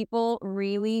lot of people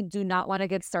really do not want to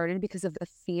get started because of the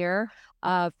fear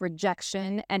of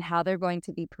rejection and how they're going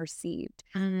to be perceived.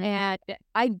 Mm-hmm. And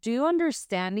I do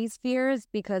understand these fears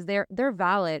because they're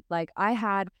valid. Like I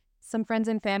had some friends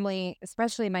and family,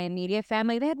 especially my immediate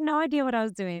family, they had no idea what I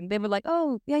was doing. They were like,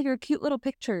 oh, yeah, your cute little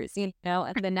pictures, And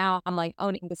then now I'm like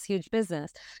owning this huge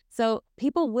business. So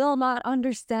people will not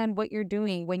understand what you're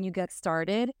doing when you get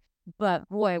started. But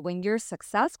boy, when you're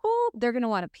successful, they're going to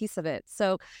want a piece of it.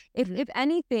 So if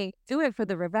anything, do it for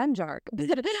the revenge arc.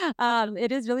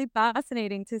 It is really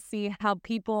fascinating to see how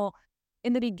people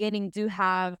in the beginning do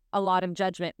have a lot of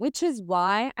judgment, which is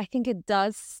why I think it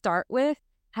does start with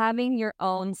having your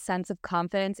own sense of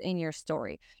confidence in your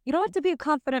story. You don't have to be a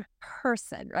confident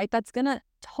person, right? That's going to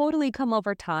totally come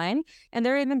over time. And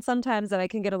there are even sometimes that I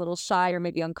can get a little shy or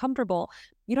maybe uncomfortable.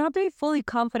 You don't have to be fully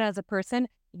confident as a person.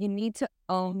 You need to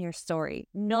own your story.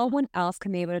 No one else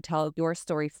can be able to tell your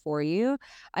story for you.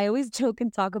 I always joke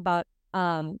and talk about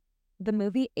the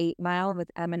movie 8 Mile with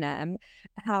Eminem,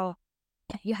 how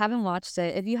you haven't watched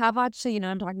it. If you have watched it, you know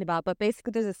what I'm talking about. But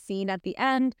basically, there's a scene at the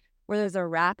end where there's a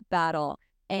rap battle.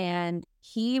 And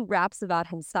he raps about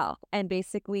himself and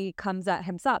basically comes at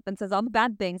himself and says all the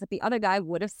bad things that the other guy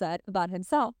would have said about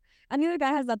himself. And the other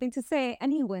guy has nothing to say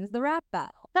and he wins the rap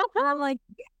battle. And I'm like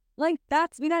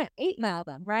that's, we got an 8 Mile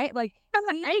then, right? Like,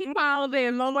 8 Mile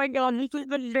then. Oh my God, this is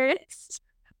the best.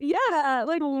 Yeah,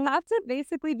 like we have to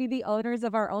basically be the owners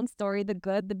of our own story, the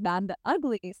good, the bad, the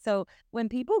ugly. So when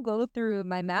people go through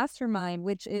my mastermind,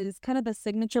 which is kind of the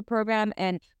signature program,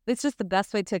 and it's just the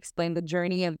best way to explain the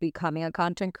journey of becoming a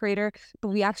content creator, but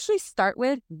we actually start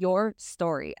with your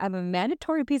story. I have a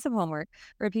mandatory piece of homework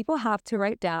where people have to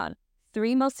write down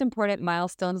 3 most important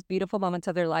milestones, beautiful moments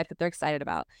of their life that they're excited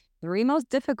about. 3 most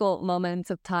difficult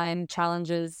moments of time,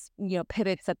 challenges,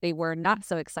 pivots that they were not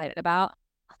so excited about,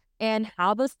 and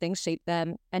how those things shape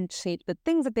them and shape the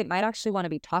things that they might actually want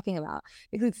to be talking about.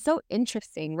 Because it's so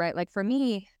interesting, right? Like for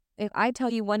me, if I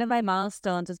tell you one of my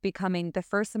milestones is becoming the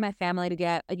first in my family to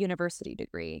get a university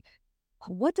degree,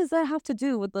 what does that have to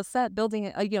do with Lissette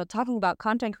building, talking about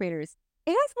content creators?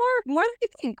 It has more than you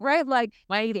think, right? Like,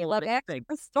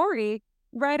 a story,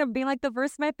 right, of being like the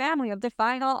first in my family, of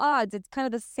defying all odds. It's kind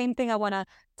of the same thing I want to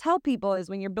tell people is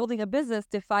when you're building a business,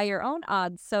 defy your own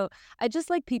odds. So I just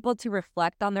like people to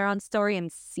reflect on their own story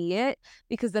and see it,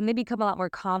 because then they become a lot more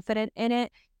confident in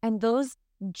it. And those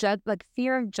like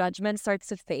fear of judgment starts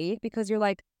to fade because you're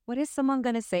like, what is someone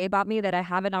going to say about me that I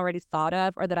haven't already thought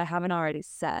of or that I haven't already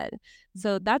said?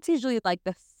 So that's usually like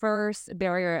the first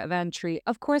barrier of entry.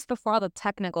 Of course, before all the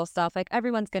technical stuff, like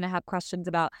everyone's going to have questions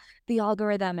about the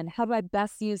algorithm and how do I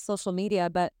best use social media,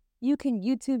 but you can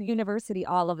YouTube University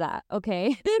all of that,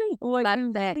 okay? Like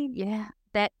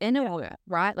that inner work,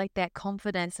 right? Like that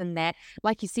confidence and that,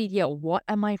 like you said, what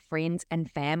are my friends and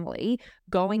family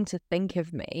going to think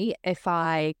of me if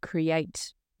I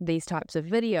create these types of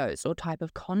videos or type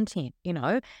of content,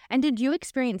 And did you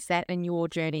experience that in your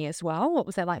journey as well? What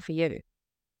was that like for you?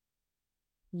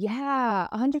 Yeah,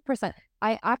 100%.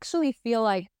 I actually feel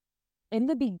like in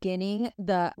the beginning,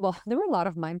 there were a lot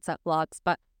of mindset blocks,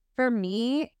 but for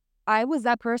me, I was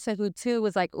that person who too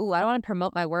was like, "Ooh, I don't want to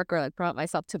promote my work or like promote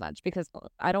myself too much because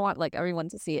I don't want like everyone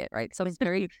to see it, right?" So it's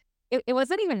very, it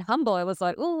wasn't even humble. It was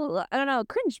like, "Ooh, I don't know,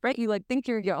 cringe," right? You like think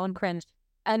you're your own cringe,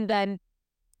 and then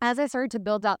as I started to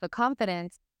build out the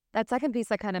confidence, that second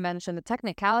piece I kind of mentioned, the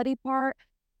technicality part,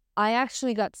 I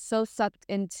actually got so sucked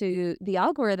into the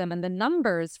algorithm and the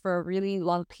numbers for a really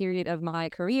long period of my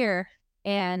career.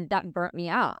 And that burnt me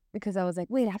out because I was like,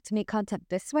 wait, I have to make content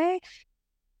this way.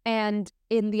 And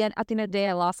in the end, at the end of the day,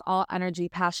 I lost all energy,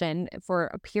 passion for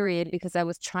a period because I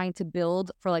was trying to build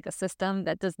for like a system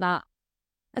that does not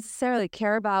necessarily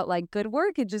care about like good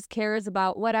work. It just cares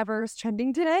about whatever's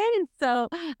trending today. And so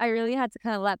I really had to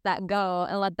kind of let that go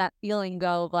and let that feeling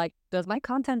go of like, does my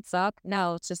content suck?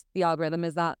 No, it's just the algorithm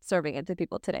is not serving it to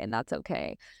people today, and that's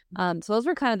okay. So those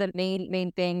were kind of the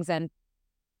main things. And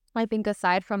I think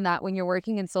aside from that, when you're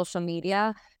working in social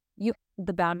media,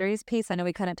 the boundaries piece, I know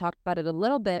we kind of talked about it a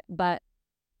little bit, but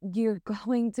you're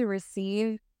going to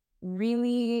receive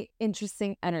really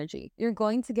interesting energy. You're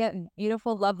going to get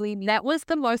beautiful, lovely. That was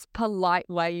the most polite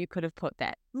way you could have put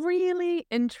that. Really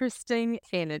interesting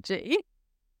energy.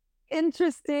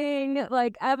 Interesting.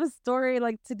 Like I have a story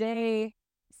like today,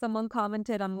 someone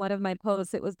commented on one of my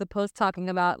posts. It was the post talking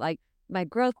about like my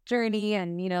growth journey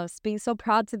and, being so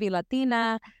proud to be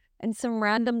Latina. And some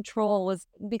random troll was,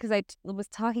 because I was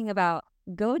talking about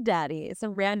GoDaddy,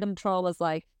 some random troll was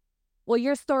like, well,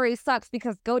 your story sucks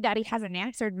because GoDaddy hasn't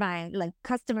answered my like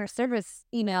customer service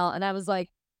email. And I was like,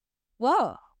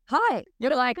 whoa, hi.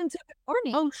 You're like, good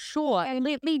morning. Oh, sure. And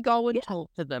let me go and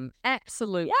talk to them.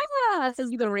 Absolutely. Yeah. This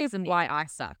is the reason why I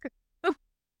suck.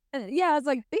 Yeah, I was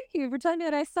like, thank you for telling me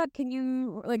that I suck. Can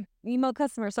you like email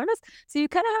customer service? So you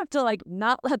kind of have to like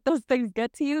not let those things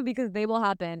get to you because they will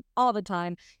happen all the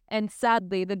time. And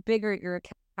sadly, the bigger your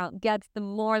account gets, the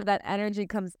more that energy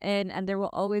comes in, and there will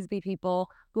always be people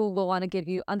who will want to give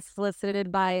you unsolicited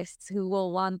advice, who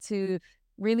will want to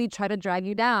really try to drag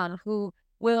you down, who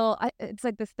will, it's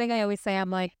like this thing I always say, I'm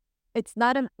like, it's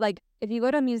not like if you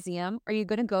go to a museum, are you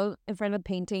going to go in front of a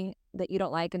painting that you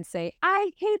don't like and say,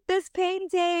 I hate this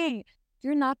painting?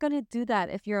 You're not going to do that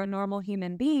if you're a normal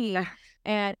human being.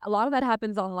 And a lot of that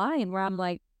happens online where I'm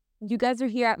like, you guys are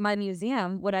here at my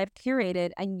museum, what I've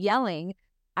curated, and yelling,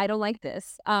 I don't like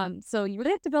this. So you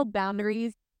really have to build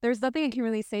boundaries. There's nothing I can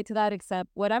really say to that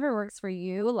except whatever works for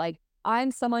you. Like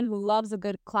I'm someone who loves a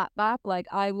good clap back. Like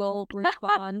I will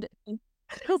respond.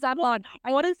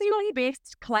 What is your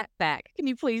best clapback? Can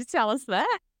you please tell us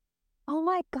that? Oh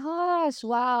my gosh.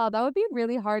 Wow. That would be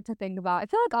really hard to think about. I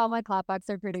feel like all my clapbacks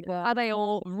are pretty good. Are they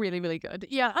all really, really good?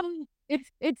 Yeah.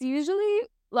 It's usually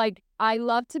like I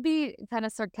love to be kind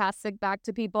of sarcastic back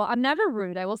to people. I'm never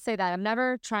rude. I will say that. I'm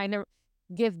never trying to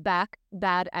give back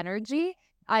bad energy.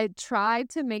 I try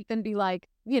to make them be like,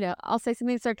 I'll say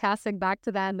something sarcastic back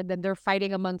to them and then they're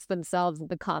fighting amongst themselves in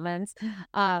the comments.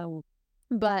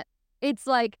 But it's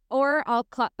like, or I'll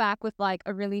clap back with like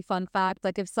a really fun fact.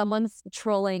 Like if someone's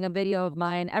trolling a video of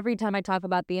mine, every time I talk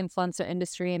about the influencer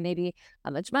industry and maybe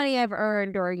how much money I've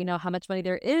earned or, how much money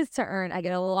there is to earn, I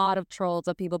get a lot of trolls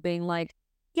of people being like,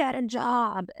 get a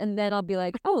job. And then I'll be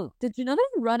like, oh, did you know that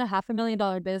you run a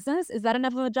 $500,000 business? Is that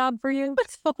enough of a job for you?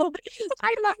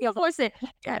 I love your voice.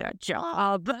 Get a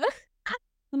job.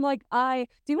 I'm like, do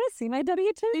you want to see my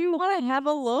W-2? Do you want to have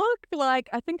a look? Like,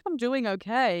 I think I'm doing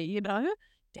okay,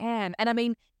 Damn. And I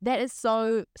mean, that is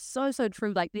so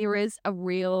true. Like there is a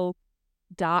real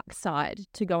dark side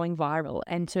to going viral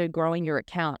and to growing your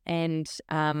account. And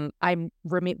I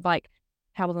remember like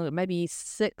how long, maybe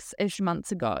 6-ish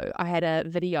months ago, I had a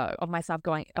video of myself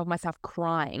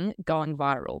crying, going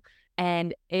viral.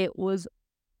 And it was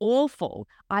awful.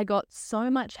 I got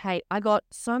so much hate. I got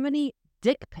so many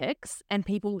dick pics and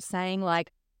people saying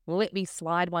like, let me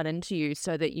slide one into you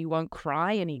so that you won't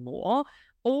cry anymore.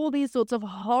 All these sorts of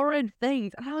horrid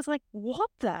things. And I was like, what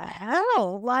the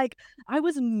hell? Like, I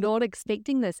was not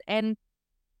expecting this. And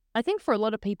I think for a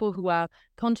lot of people who are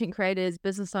content creators,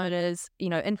 business owners,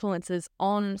 influencers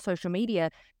on social media,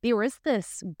 there is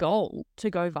this goal to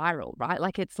go viral, right?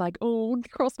 Like it's like, oh,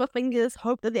 cross my fingers,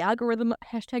 hope that the algorithm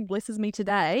hashtag blesses me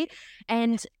today.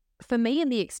 And for me, in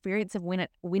the experience of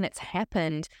when it's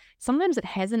happened, sometimes it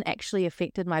hasn't actually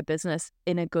affected my business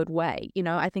in a good way.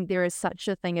 I think there is such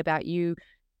a thing about you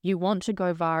want to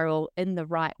go viral in the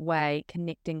right way,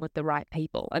 connecting with the right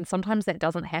people. And sometimes that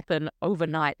doesn't happen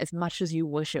overnight as much as you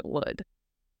wish it would.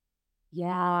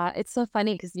 Yeah, it's so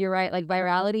funny because you're right. Like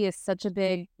virality is such a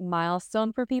big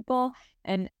milestone for people.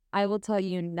 And I will tell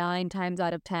you 9 times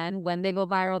out of 10, when they go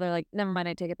viral, they're like, never mind,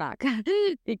 I take it back.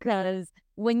 Because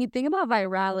when you think about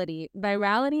virality,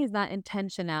 virality is not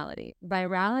intentionality.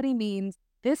 Virality means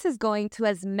this is going to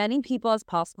as many people as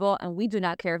possible, and we do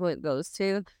not care who it goes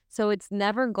to. So it's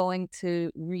never going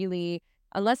to really,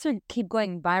 unless you keep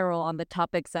going viral on the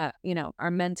topics that,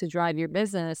 are meant to drive your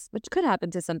business, which could happen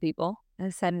to some people. I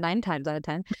said 9 times out of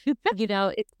 10,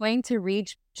 it's going to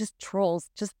reach just trolls,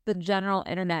 just the general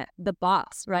internet, the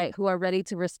bots, right? Who are ready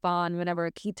to respond whenever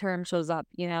a key term shows up,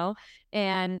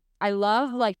 And I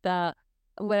love like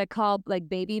what I call like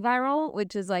baby viral,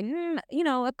 which is like,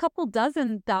 a couple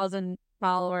dozen thousand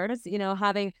followers,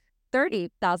 having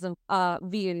 30,000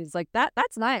 views. Like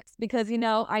that's nice because,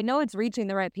 I know it's reaching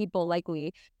the right people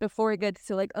likely before it gets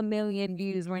to like 1 million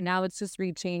views, where now it's just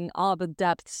reaching all the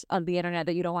depths of the internet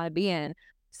that you don't want to be in.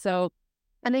 So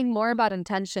I think more about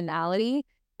intentionality.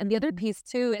 And the other piece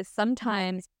too is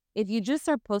sometimes if you just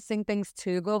are posting things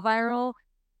to go viral,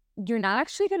 you're not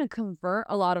actually going to convert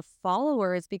a lot of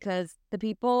followers, because the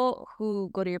people who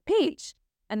go to your page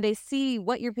and they see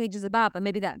what your page is about, but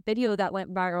maybe that video that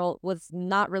went viral was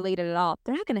not related at all,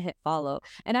 they're not going to hit follow.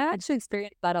 And I actually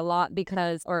experienced that a lot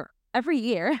because, or every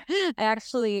year, I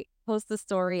actually post the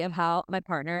story of how my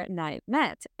partner and I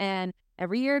met. And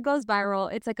every year it goes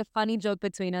viral. It's like a funny joke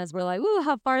between us. We're like, ooh,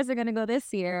 how far is it going to go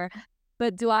this year?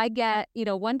 But do I get,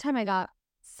 one time I got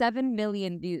 17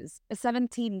 million views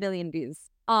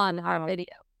on our video.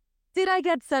 Did I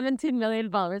get 17 million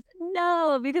followers?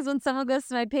 No, because when someone goes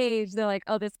to my page, they're like,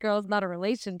 oh, this girl's not a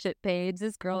relationship page.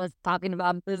 This girl is talking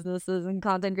about businesses and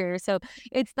content creators. So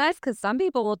it's nice because some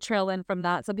people will trail in from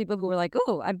that. Some people who are like,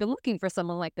 oh, I've been looking for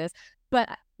someone like this. But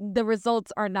the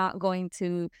results are not going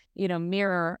to,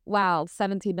 mirror, wow,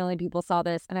 17 million people saw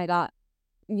this and I got,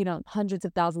 hundreds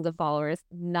of thousands of followers.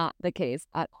 Not the case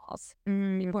at all.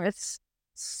 It's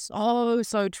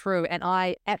so true. And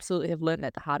I absolutely have learned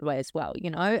that the hard way as well,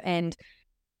 and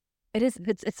it's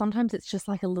sometimes it's just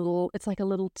like a little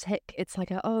tick. It's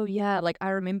like oh yeah, like I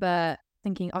remember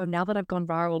thinking, oh, now that I've gone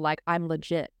viral, like I'm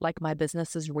legit, like my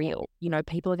business is real,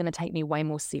 people are going to take me way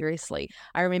more seriously.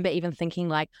 I remember even thinking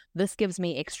like, this gives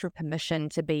me extra permission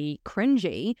to be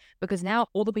cringy, because now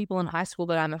all the people in high school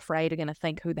that I'm afraid are going to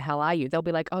think, who the hell are you? They'll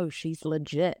be like, oh, she's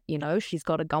legit, she's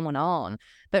got it going on.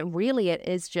 But really it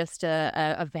is just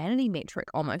a vanity metric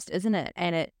almost, isn't it?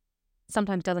 And it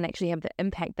sometimes doesn't actually have the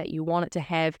impact that you want it to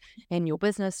have in your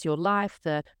business, your life,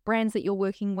 the brands that you're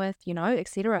working with,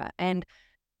 etc. And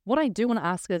what I do want to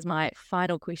ask as my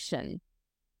final question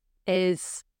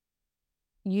is,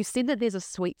 you said that there's a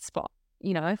sweet spot,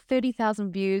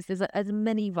 30,000 views, there's a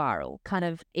mini viral kind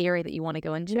of area that you want to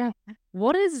go into. Yeah.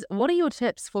 What are your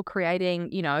tips for creating,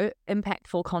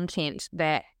 impactful content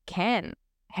that can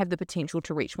have the potential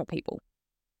to reach more people?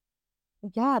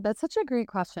 Yeah, that's such a great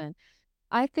question.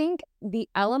 I think the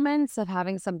elements of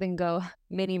having something go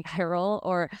mini viral,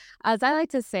 or as I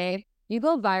like to say, you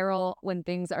go viral when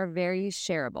things are very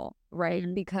shareable, right?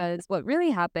 Because what really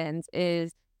happens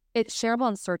is it's shareable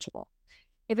and searchable.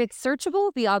 If it's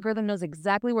searchable, the algorithm knows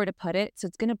exactly where to put it. So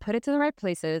it's going to put it to the right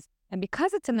places. And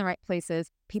because it's in the right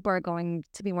places, people are going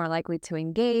to be more likely to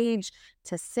engage,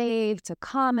 to save, to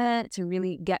comment, to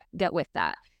really get with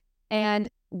that. And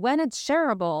when it's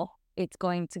shareable, it's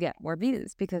going to get more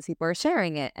views because people are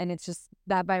sharing it. And it's just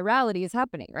that virality is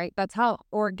happening, right? That's how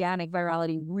organic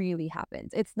virality really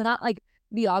happens. It's not like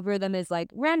the algorithm is like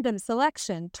random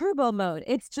selection, turbo mode.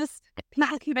 It's just,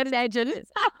 imagine.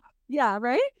 Yeah,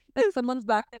 right? Like someone's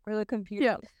back there for the computer.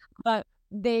 Yeah. But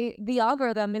the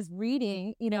algorithm is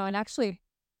reading, and actually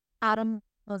Adam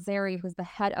Mosseri, who's the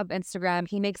head of Instagram,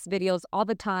 he makes videos all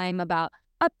the time about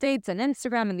updates on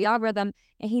Instagram and the algorithm.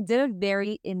 And he did a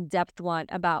very in-depth one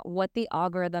about what the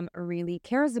algorithm really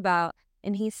cares about.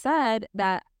 And he said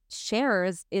that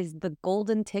shares is the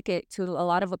golden ticket to a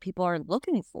lot of what people are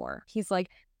looking for. He's like,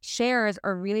 shares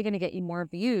are really going to get you more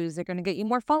views. They're going to get you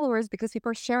more followers because people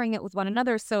are sharing it with one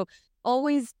another. So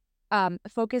always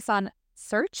focus on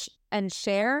search and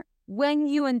share when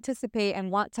you anticipate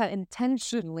and want to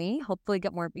intentionally, hopefully,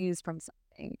 get more views from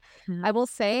something. thing. I will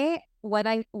say when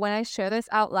I share this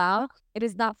out loud, it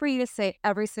is not for you to say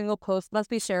every single post must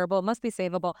be shareable, must be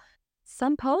savable.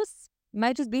 Some posts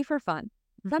might just be for fun.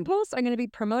 Some posts are going to be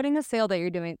promoting a sale that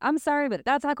you're doing. I'm sorry, but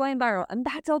that's not going viral, and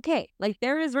that's okay. Like,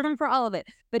 there is room for all of it.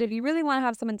 But if you really want to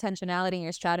have some intentionality in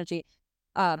your strategy,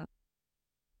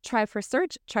 try for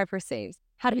search, try for saves.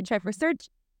 How do you try for search?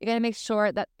 You got to make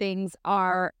sure that things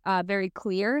are very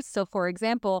clear. So, for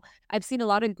example, I've seen a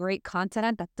lot of great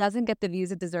content that doesn't get the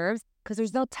views it deserves because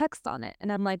there's no text on it.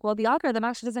 And I'm like, well, the algorithm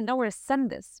actually doesn't know where to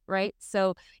send this, right?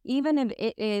 So even if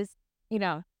it is,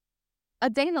 a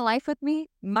day in the life with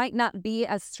me might not be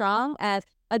as strong as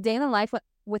a day in the life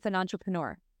with an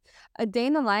entrepreneur, a day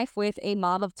in the life with a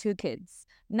mom of 2 kids.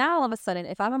 Now, all of a sudden,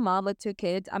 if I'm a mom with 2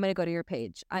 kids, I'm going to go to your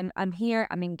page. I'm here,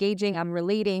 I'm engaging, I'm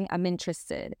relating, I'm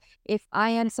interested. If I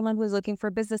am someone who's looking for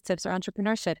business tips or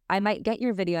entrepreneurship, I might get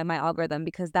your video in my algorithm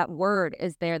because that word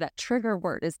is there, that trigger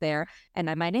word is there, and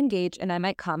I might engage and I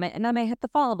might comment and I might hit the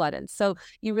follow button. So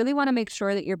you really want to make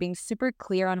sure that you're being super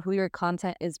clear on who your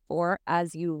content is for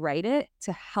as you write it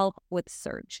to help with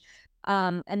search.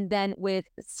 And then with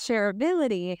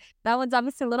shareability, that one's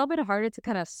obviously a little bit harder to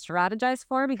kind of strategize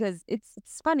for because it's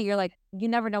funny. You're like, you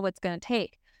never know what's going to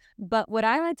take. But what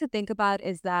I like to think about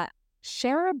is that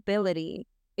shareability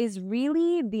is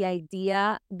really the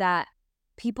idea that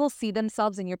people see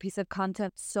themselves in your piece of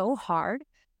content so hard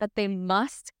that they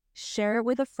must share it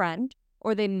with a friend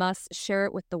or they must share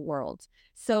it with the world.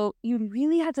 So you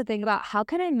really have to think about, how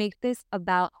can I make this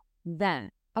about them?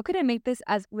 How could I make this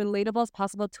as relatable as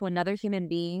possible to another human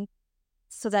being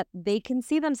so that they can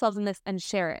see themselves in this and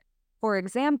share it? For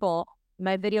example,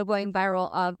 my video going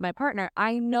viral of my partner,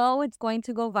 I know it's going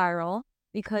to go viral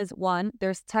because, one,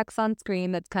 there's text on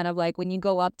screen that's kind of like when you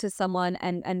go up to someone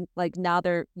and like now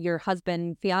they're your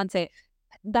husband, fiance,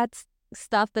 that's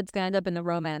stuff that's going to end up in the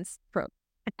romance trope.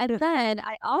 And then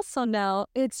I also know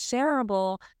it's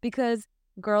shareable because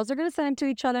girls are going to send it to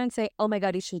each other and say, oh my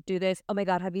God, you should do this. Oh my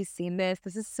God, have you seen this?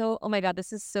 Oh my God,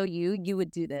 this is so you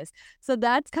would do this. So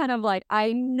that's kind of like,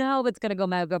 I know it's going to go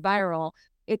mega viral.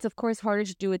 It's of course harder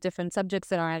to do with different subjects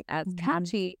that aren't as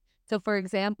catchy. So for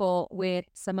example, with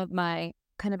some of my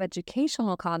kind of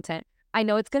educational content, I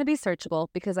know it's going to be searchable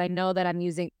because I know that I'm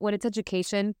using, when it's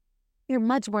education, you're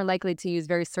much more likely to use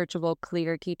very searchable,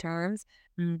 clear key terms.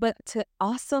 But to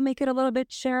also make it a little bit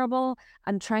shareable,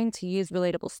 I'm trying to use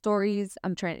relatable stories.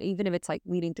 I'm trying, even if it's like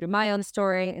leading through my own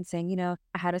story and saying, I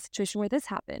had a situation where this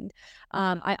happened.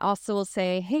 I also will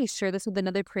say, hey, share this with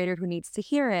another creator who needs to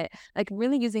hear it. Like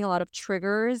really using a lot of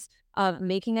triggers of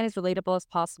making it as relatable as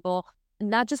possible,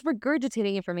 not just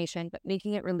regurgitating information, but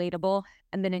making it relatable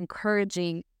and then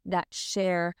encouraging that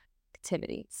share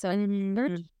activity. So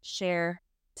share,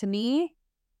 to me,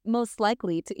 most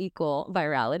likely to equal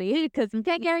virality because you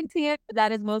can't guarantee it, but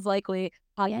that is most likely.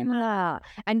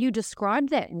 And you described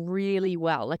that really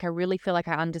well. Like, I really feel like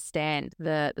I understand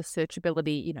the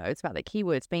searchability, it's about the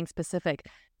keywords being specific,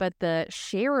 but the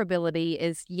shareability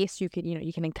is, yes, you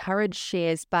can encourage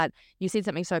shares, but you said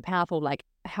something so powerful, like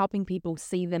helping people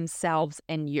see themselves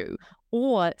in you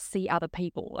or see other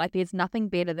people. Like, there's nothing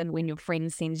better than when your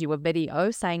friend sends you a video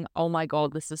saying, oh my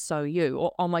God, this is so you,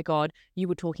 or oh my God, you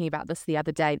were talking about this the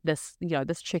other day, this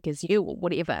chick is you, or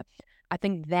whatever. I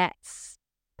think that's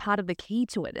part of the key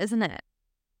to it, isn't it?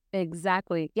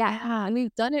 Exactly. Yeah. And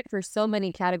we've done it for so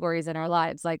many categories in our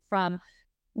lives, like from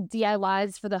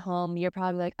DIYs for the home. You're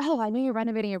probably like, oh, I know you're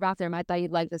renovating your bathroom. I thought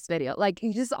you'd like this video. Like,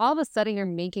 you just all of a sudden you're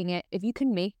making it. If you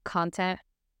can make content,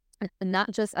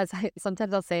 not just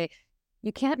sometimes I'll say,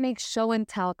 you can't make show and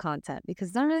tell content because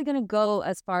it's not really going to go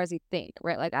as far as you think,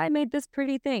 right? Like, I made this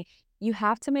pretty thing. You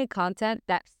have to make content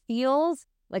that feels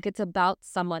like it's about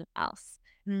someone else.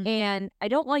 And I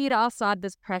don't want you to also have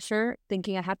this pressure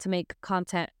thinking I have to make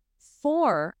content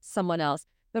for someone else.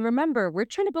 But remember, we're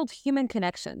trying to build human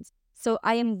connections. So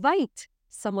I invite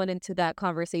someone into that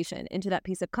conversation, into that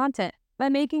piece of content by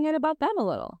making it about them a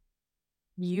little.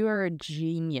 You're a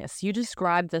genius. You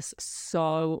described this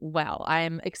so well. I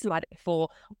am excited for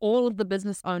all of the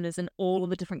business owners in all of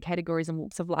the different categories and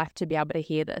walks of life to be able to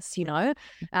hear this,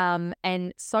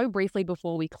 And so briefly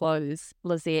before we close,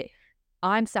 Lissette,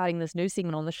 I'm starting this new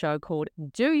segment on the show called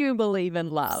Do You Believe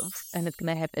in Love? And it's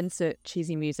going to have insert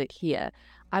cheesy music here.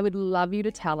 I would love you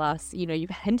to tell us, you've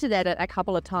hinted at it a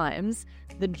couple of times,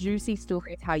 the juicy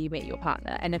story of how you met your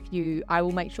partner. And I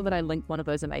will make sure that I link one of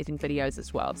those amazing videos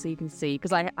as well so you can see,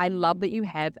 because I love that you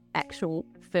have actual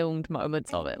filmed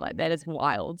moments of it. Like, that is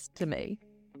wild to me.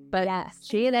 But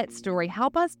share that story.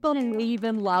 Help us believe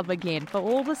in love again. For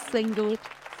all the single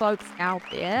folks out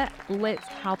there, let's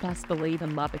help us believe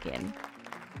in love again.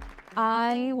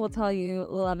 I will tell you,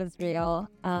 love is real.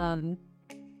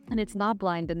 and it's not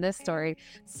blind in this story.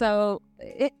 So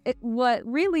what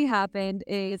really happened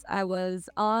is it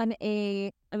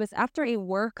was after a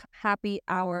work happy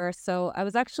hour. So I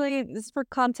was actually, this is for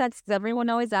context because everyone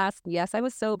always asks, yes, I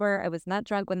was sober. I was not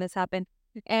drunk when this happened.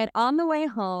 And on the way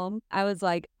home, I was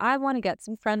like, I want to get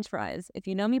some French fries. If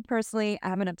you know me personally, I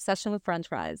have an obsession with French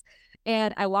fries.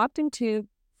 And I walked into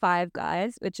Five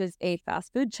Guys, which is a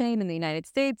fast food chain in the United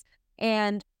States.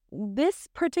 And this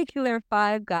particular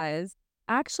Five Guys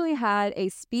actually had a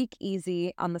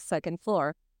speakeasy on the second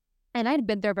floor. And I'd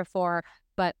been there before,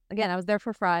 but again, I was there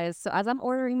for fries. So as I'm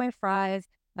ordering my fries,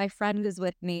 my friend is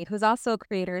with me, who's also a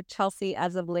creator, Chelsea,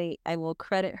 as of late. I will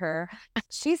credit her.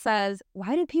 She says,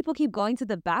 why do people keep going to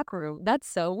the back room? That's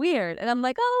so weird. And I'm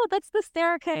like, oh, that's the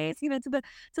staircase,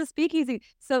 to speakeasy.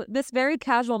 So this very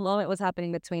casual moment was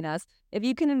happening between us. If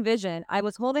you can envision, I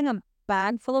was holding a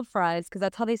bag full of fries, because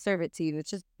that's how they serve it to you. It's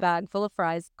just bag full of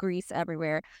fries, grease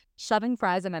everywhere, shoving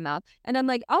fries in my mouth. And I'm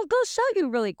like, I'll go show you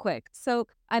really quick. So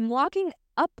I'm walking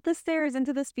up the stairs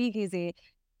into the speakeasy,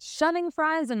 shoving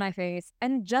fries in my face,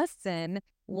 and Justin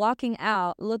walking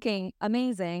out looking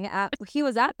amazing. He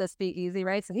was at the speakeasy,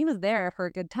 right? So he was there for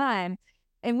a good time.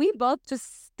 And we both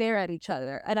just stare at each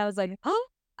other. And I was like, oh,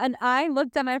 and I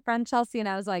looked at my friend Chelsea and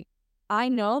I was like, I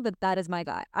know that is my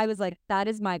guy. I was like, that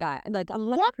is my guy. And like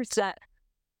 11%.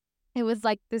 It was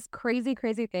like this crazy,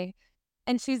 crazy thing.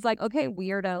 And she's like, okay,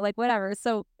 weirdo, like whatever.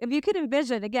 So if you could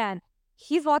envision, again,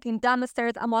 he's walking down the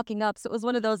stairs, I'm walking up. So it was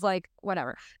one of those like,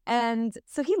 whatever. And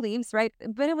so he leaves, right?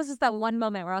 But it was just that one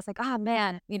moment where I was like, ah,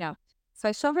 man, So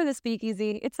I show her the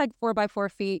speakeasy. It's like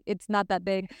 4x4 feet. It's not that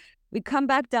big. We come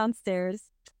back downstairs.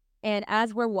 And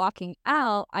as we're walking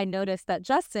out, I noticed that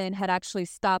Justin had actually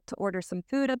stopped to order some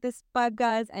food at this Five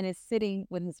Guys and is sitting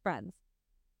with his friends.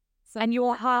 So, and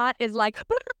your heart is like,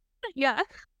 yeah.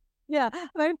 Yeah.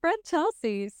 My friend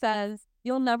Chelsea says,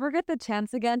 you'll never get the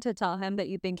chance again to tell him that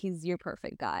you think he's your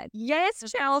perfect guy. Yes,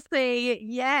 Chelsea.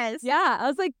 Yes. Yeah. I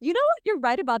was like, you know what? You're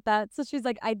right about that. So she's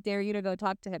like, I dare you to go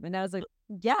talk to him. And I was like,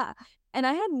 yeah. And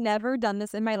I had never done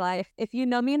this in my life. If you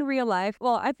know me in real life,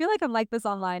 well, I feel like I'm like this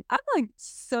online. I'm like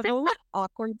so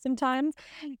awkward sometimes.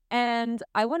 And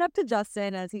I went up to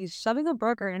Justin as he's shoving a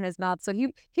burger in his mouth. So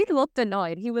he looked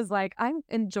annoyed. He was like, I'm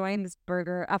enjoying this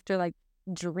burger after like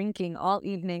drinking all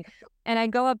evening. And I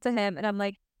go up to him and I'm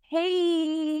like,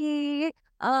 hey,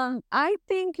 I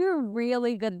think you're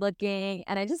really good looking.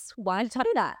 And I just wanted to tell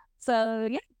you that. So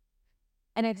yeah.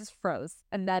 And I just froze.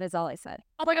 And that is all I said.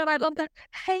 Oh my God, I love that.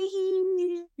 Hey.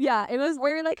 Yeah, it was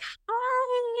where you're like,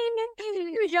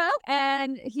 hi. Yeah.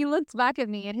 And he looked back at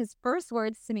me and his first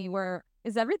words to me were,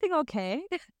 is everything okay?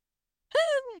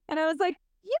 And I was like,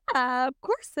 yeah, of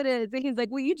course it is. And he's like,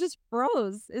 well, you just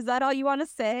froze. Is that all you want to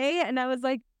say? And I was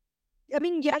like, I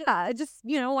mean, yeah, I just,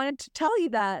 wanted to tell you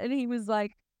that. And he was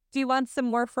like, do you want some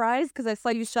more fries? Because I saw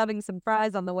you shoving some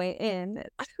fries on the way in.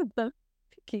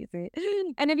 Casey.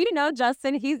 And if you know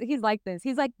Justin, he's like this.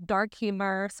 He's like dark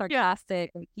humor,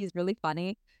 sarcastic. Yeah. He's really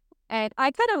funny. And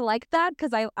I kind of like that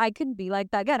because I can be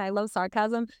like that. Again, I love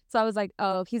sarcasm. So I was like,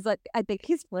 oh, he's like, I think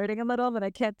he's flirting a little, but I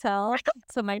can't tell.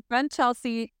 So my friend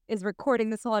Chelsea is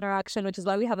recording this whole interaction, which is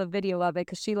why we have a video of it,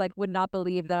 because she like would not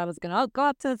believe that I was going to go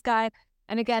up to this guy.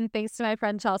 And again, thanks to my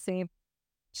friend Chelsea,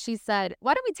 she said,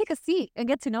 why don't we take a seat and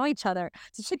get to know each other?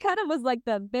 So she kind of was like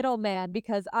the middleman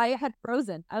because I had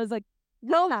frozen. I was like,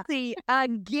 Chelsea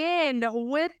again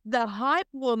with the hype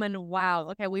woman. Wow.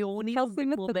 Okay, we all need Chelsea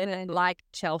a woman like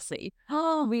Chelsea.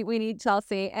 Oh, we need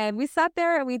Chelsea. And we sat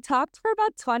there and we talked for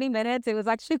about 20 minutes. It was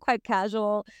actually quite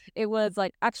casual. It was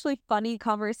like actually funny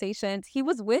conversations. He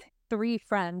was with 3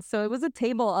 friends. So it was a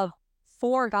table of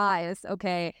 4 guys.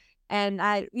 Okay. And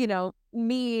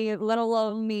me, let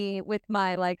alone me with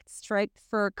my like striped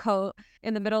fur coat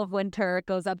in the middle of winter,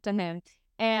 goes up to him.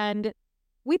 And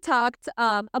we talked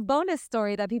a bonus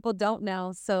story that people don't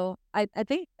know. So I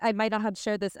think I might not have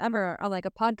shared this ever on like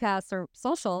a podcast or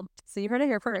social. So you heard it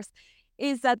here first.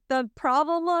 Is that the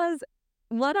problem was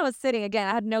when I was sitting, again,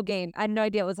 I had no game. I had no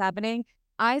idea what was happening.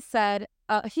 He said,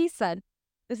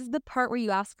 this is the part where you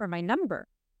ask for my number.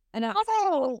 And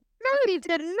no, he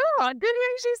did not. Did he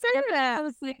actually say that? I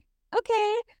was like,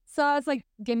 okay. So I was like,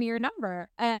 give me your number.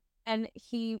 And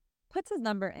he puts his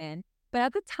number in. But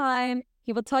at the time,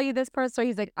 he will tell you this part of the story.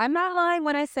 He's like, I'm not lying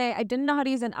when I say I didn't know how to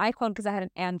use an iPhone because I had an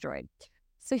Android.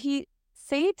 So he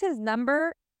saved his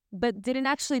number, but didn't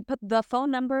actually put the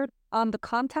phone number on the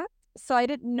contact. So I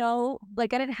didn't know,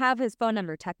 like I didn't have his phone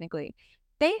number technically.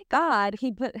 Thank God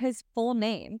he put his full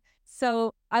name.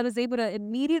 So I was able to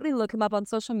immediately look him up on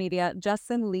social media,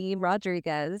 Justin Lee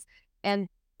Rodriguez. And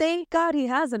thank God he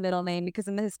has a middle name, because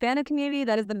in the Hispanic community,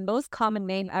 that is the most common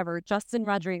name ever. Justin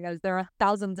Rodriguez. There are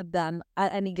thousands of them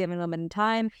at any given moment in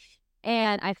time.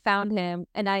 And I found him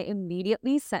and I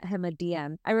immediately sent him a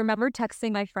DM. I remember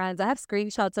texting my friends. I have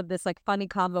screenshots of this like funny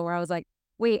combo where I was like,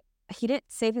 wait, he didn't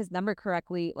save his number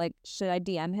correctly. Like, should I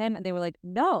DM him? And they were like,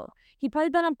 no, he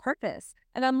probably done on purpose.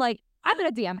 And I'm like, I'm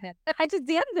going to DM him. And I just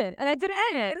DM'd him and I did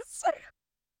it.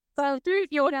 So, dude,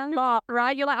 you're not,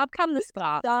 right? You're like, I've come this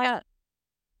far.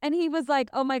 And he was like,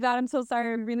 oh my God, I'm so sorry.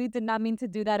 I really did not mean to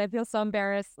do that. I feel so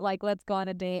embarrassed. Like, let's go on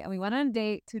a date. And we went on a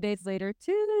date 2 days later,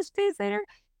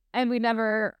 and we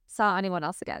never saw anyone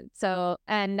else again. So,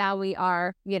 and now we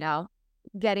are,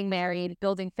 getting married,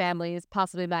 building families,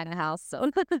 possibly buying a house. So,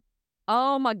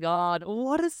 Oh my God,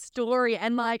 what a story.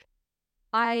 And like,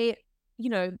 the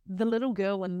little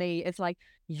girl in me is like,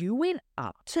 you went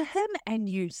up to him and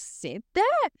you said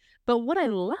that. But what I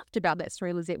loved about that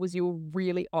story, Lissette, was you were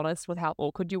really honest with how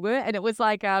awkward you were. And it was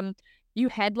like, you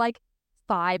had like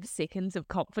 5 seconds of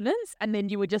confidence and then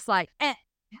you were just like,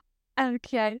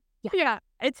 okay. Yeah.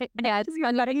 It's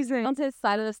amazing. On his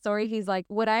side of the story, he's like,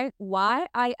 why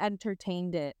I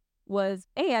entertained it was,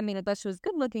 I thought she was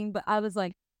good looking, but I was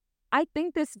like, I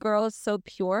think this girl is so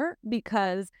pure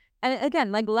because, and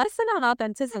again, like lesson on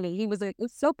authenticity, he was like, it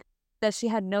was so that she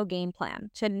had no game plan.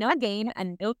 She had no game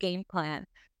and no game plan.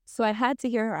 So I had to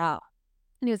hear her out.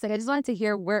 And he was like, I just wanted to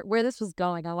hear where this was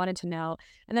going. I wanted to know.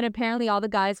 And then apparently all the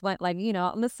guys went like,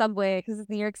 on the subway, because it's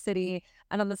New York City.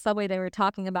 And on the subway, they were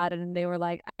talking about it. And they were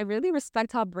like, I really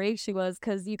respect how brave she was,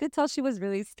 because you could tell she was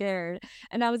really scared.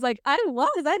 And I was like, I'd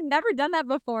never done that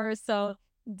before. So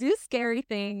do scary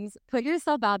things. Put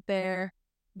yourself out there.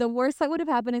 The worst that would have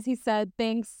happened is he said,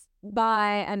 thanks,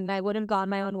 bye. And I would have gone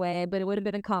my own way, but it would have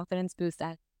been a confidence boost.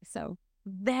 So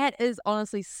that is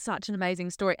honestly such an amazing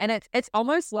story. And it's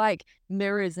almost like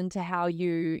mirrors into how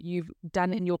you've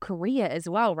done in your career as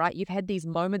well, right? You've had these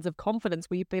moments of confidence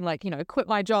where you've been like, quit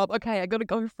my job. Okay, I got to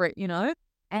go for it,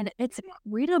 And it's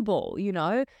incredible,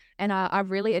 And I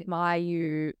really admire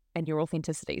you and your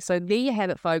authenticity. So there you have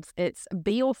it, folks. It's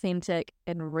be authentic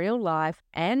in real life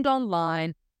and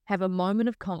online. Have a moment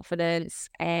of confidence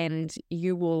and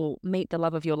you will meet the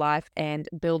love of your life and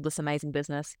build this amazing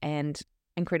business, and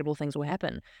incredible things will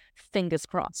happen. Fingers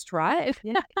crossed, right?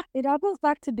 Yeah. It all goes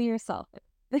back to be yourself.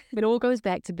 It all goes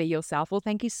back to be yourself. Well,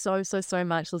 thank you so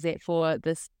much, Lissette, for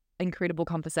this incredible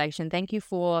conversation. Thank you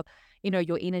for,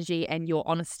 your energy and your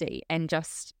honesty and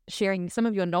just sharing some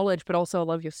of your knowledge, but also a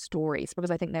lot of your stories, because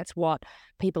I think that's what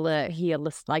people are here.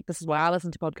 Like, this is why I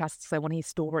listen to podcasts, because I want to hear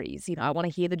stories. I want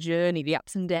to hear the journey, the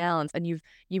ups and downs, and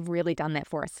you've really done that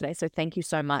for us today. So thank you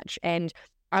so much. And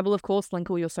I will, of course,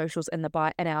 link all your socials in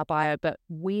our bio, but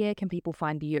where can people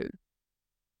find you?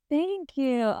 Thank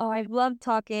you. Oh, I love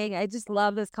talking. I just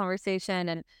love this conversation,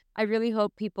 and I really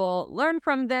hope people learn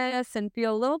from this and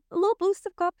feel a little boost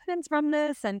of confidence from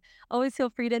this. And always feel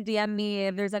free to DM me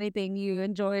if there's anything you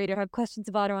enjoyed or have questions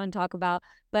about or want to talk about.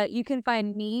 But you can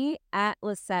find me at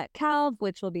Lissette Calv,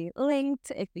 which will be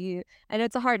linked I know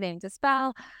it's a hard name to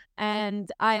spell. And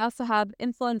I also have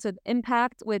Influence with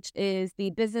Impact, which is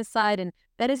the business side, and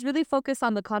that is really focused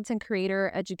on the content creator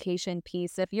education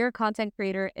piece. If you're a content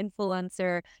creator,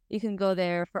 influencer, you can go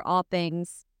there for all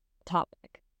things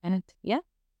topic. And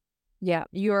yeah,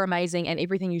 you're amazing, and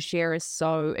everything you share is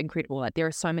so incredible. Like, there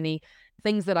are so many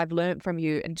things that I've learned from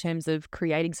you in terms of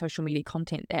creating social media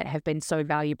content that have been so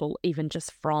valuable, even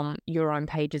just from your own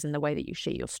pages and the way that you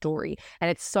share your story. And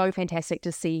it's so fantastic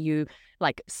to see you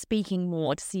like speaking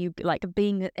more, to see you like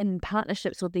being in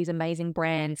partnerships with these amazing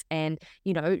brands and,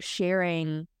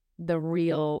 sharing the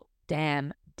real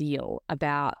damn deal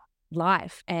about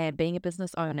life and being a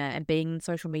business owner and being in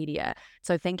social media.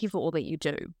 So thank you for all that you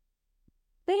do.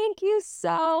 Thank you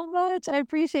so much. I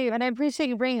appreciate you. And I appreciate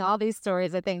you bringing all these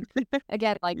stories. I think,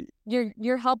 again, like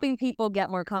you're helping people get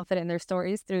more confident in their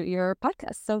stories through your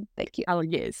podcast. So thank you. Oh,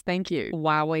 yes. Thank you.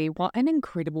 Wowee. What an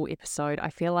incredible episode. I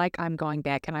feel like I'm going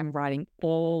back and I'm writing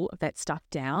all of that stuff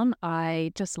down.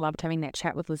 I just loved having that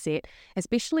chat with Lissette,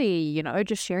 especially,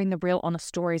 just sharing the real honest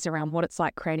stories around what it's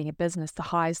like creating a business, the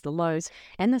highs, the lows,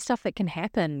 and the stuff that can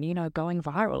happen, going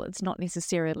viral. It's not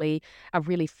necessarily a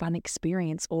really fun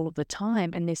experience all of the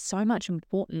time. And there's so much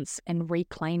importance in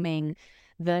reclaiming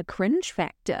the cringe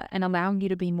factor and allowing you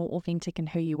to be more authentic in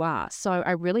who you are. So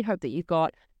I really hope that you've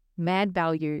got mad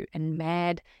value and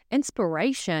mad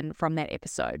inspiration from that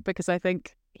episode, because I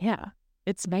think,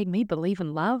 it's made me believe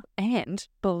in love and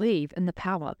believe in the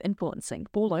power of influencing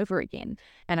all over again.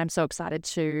 And I'm so excited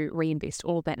to reinvest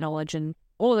all of that knowledge and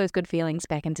all those good feelings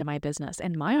back into my business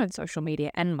and my own social media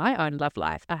and my own love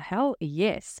life. Hell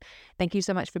yes. Thank you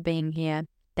so much for being here.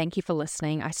 Thank you for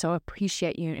listening. I so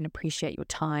appreciate you and appreciate your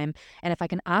time. And if I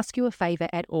can ask you a favor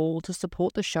at all to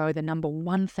support the show, the number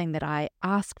one thing that I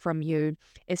ask from you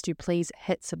is to please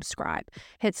hit subscribe.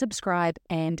 Hit subscribe,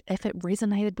 and if it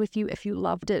resonated with you, if you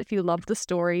loved it, if you loved the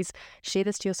stories, share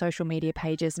this to your social media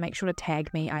pages. Make sure to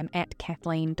tag me. I'm at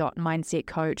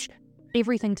Kathleen.mindsetcoach.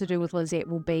 Everything to do with Lissette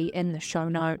will be in the show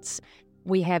notes.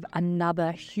 We have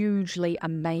another hugely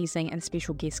amazing and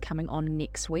special guest coming on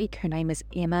next week. Her name is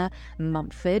Emma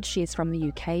Mumford. She is from the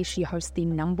UK. She hosts the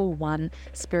 #1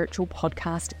 spiritual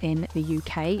podcast in the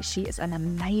UK. She is an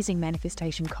amazing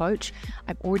manifestation coach.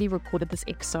 I've already recorded this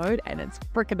episode and it's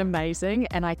freaking amazing,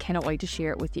 and I cannot wait to share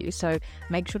it with you. So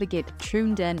make sure to get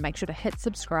tuned in. Make sure to hit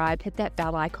subscribe, hit that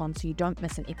bell icon so you don't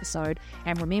miss an episode.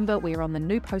 And remember, we're on the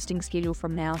new posting schedule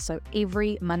from now. So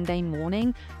every Monday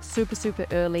morning, super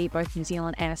early, both New Zealand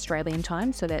and Australian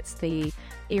time. So that's the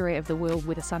area of the world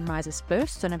where the sun rises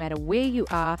first. So no matter where you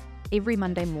are, every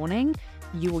Monday morning,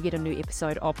 you will get a new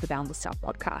episode of the Boundless Self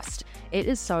podcast. It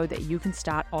is so that you can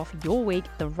start off your week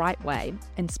the right way,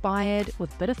 inspired,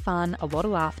 with a bit of fun, a lot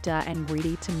of laughter, and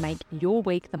ready to make your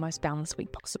week the most boundless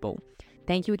week possible.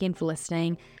 Thank you again for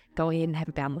listening. Go ahead and have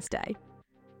a boundless day.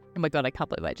 Oh my God, I can't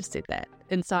believe I just said that.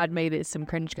 Inside me, there's some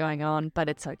cringe going on, but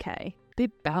it's okay. Be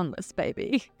boundless,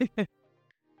 baby.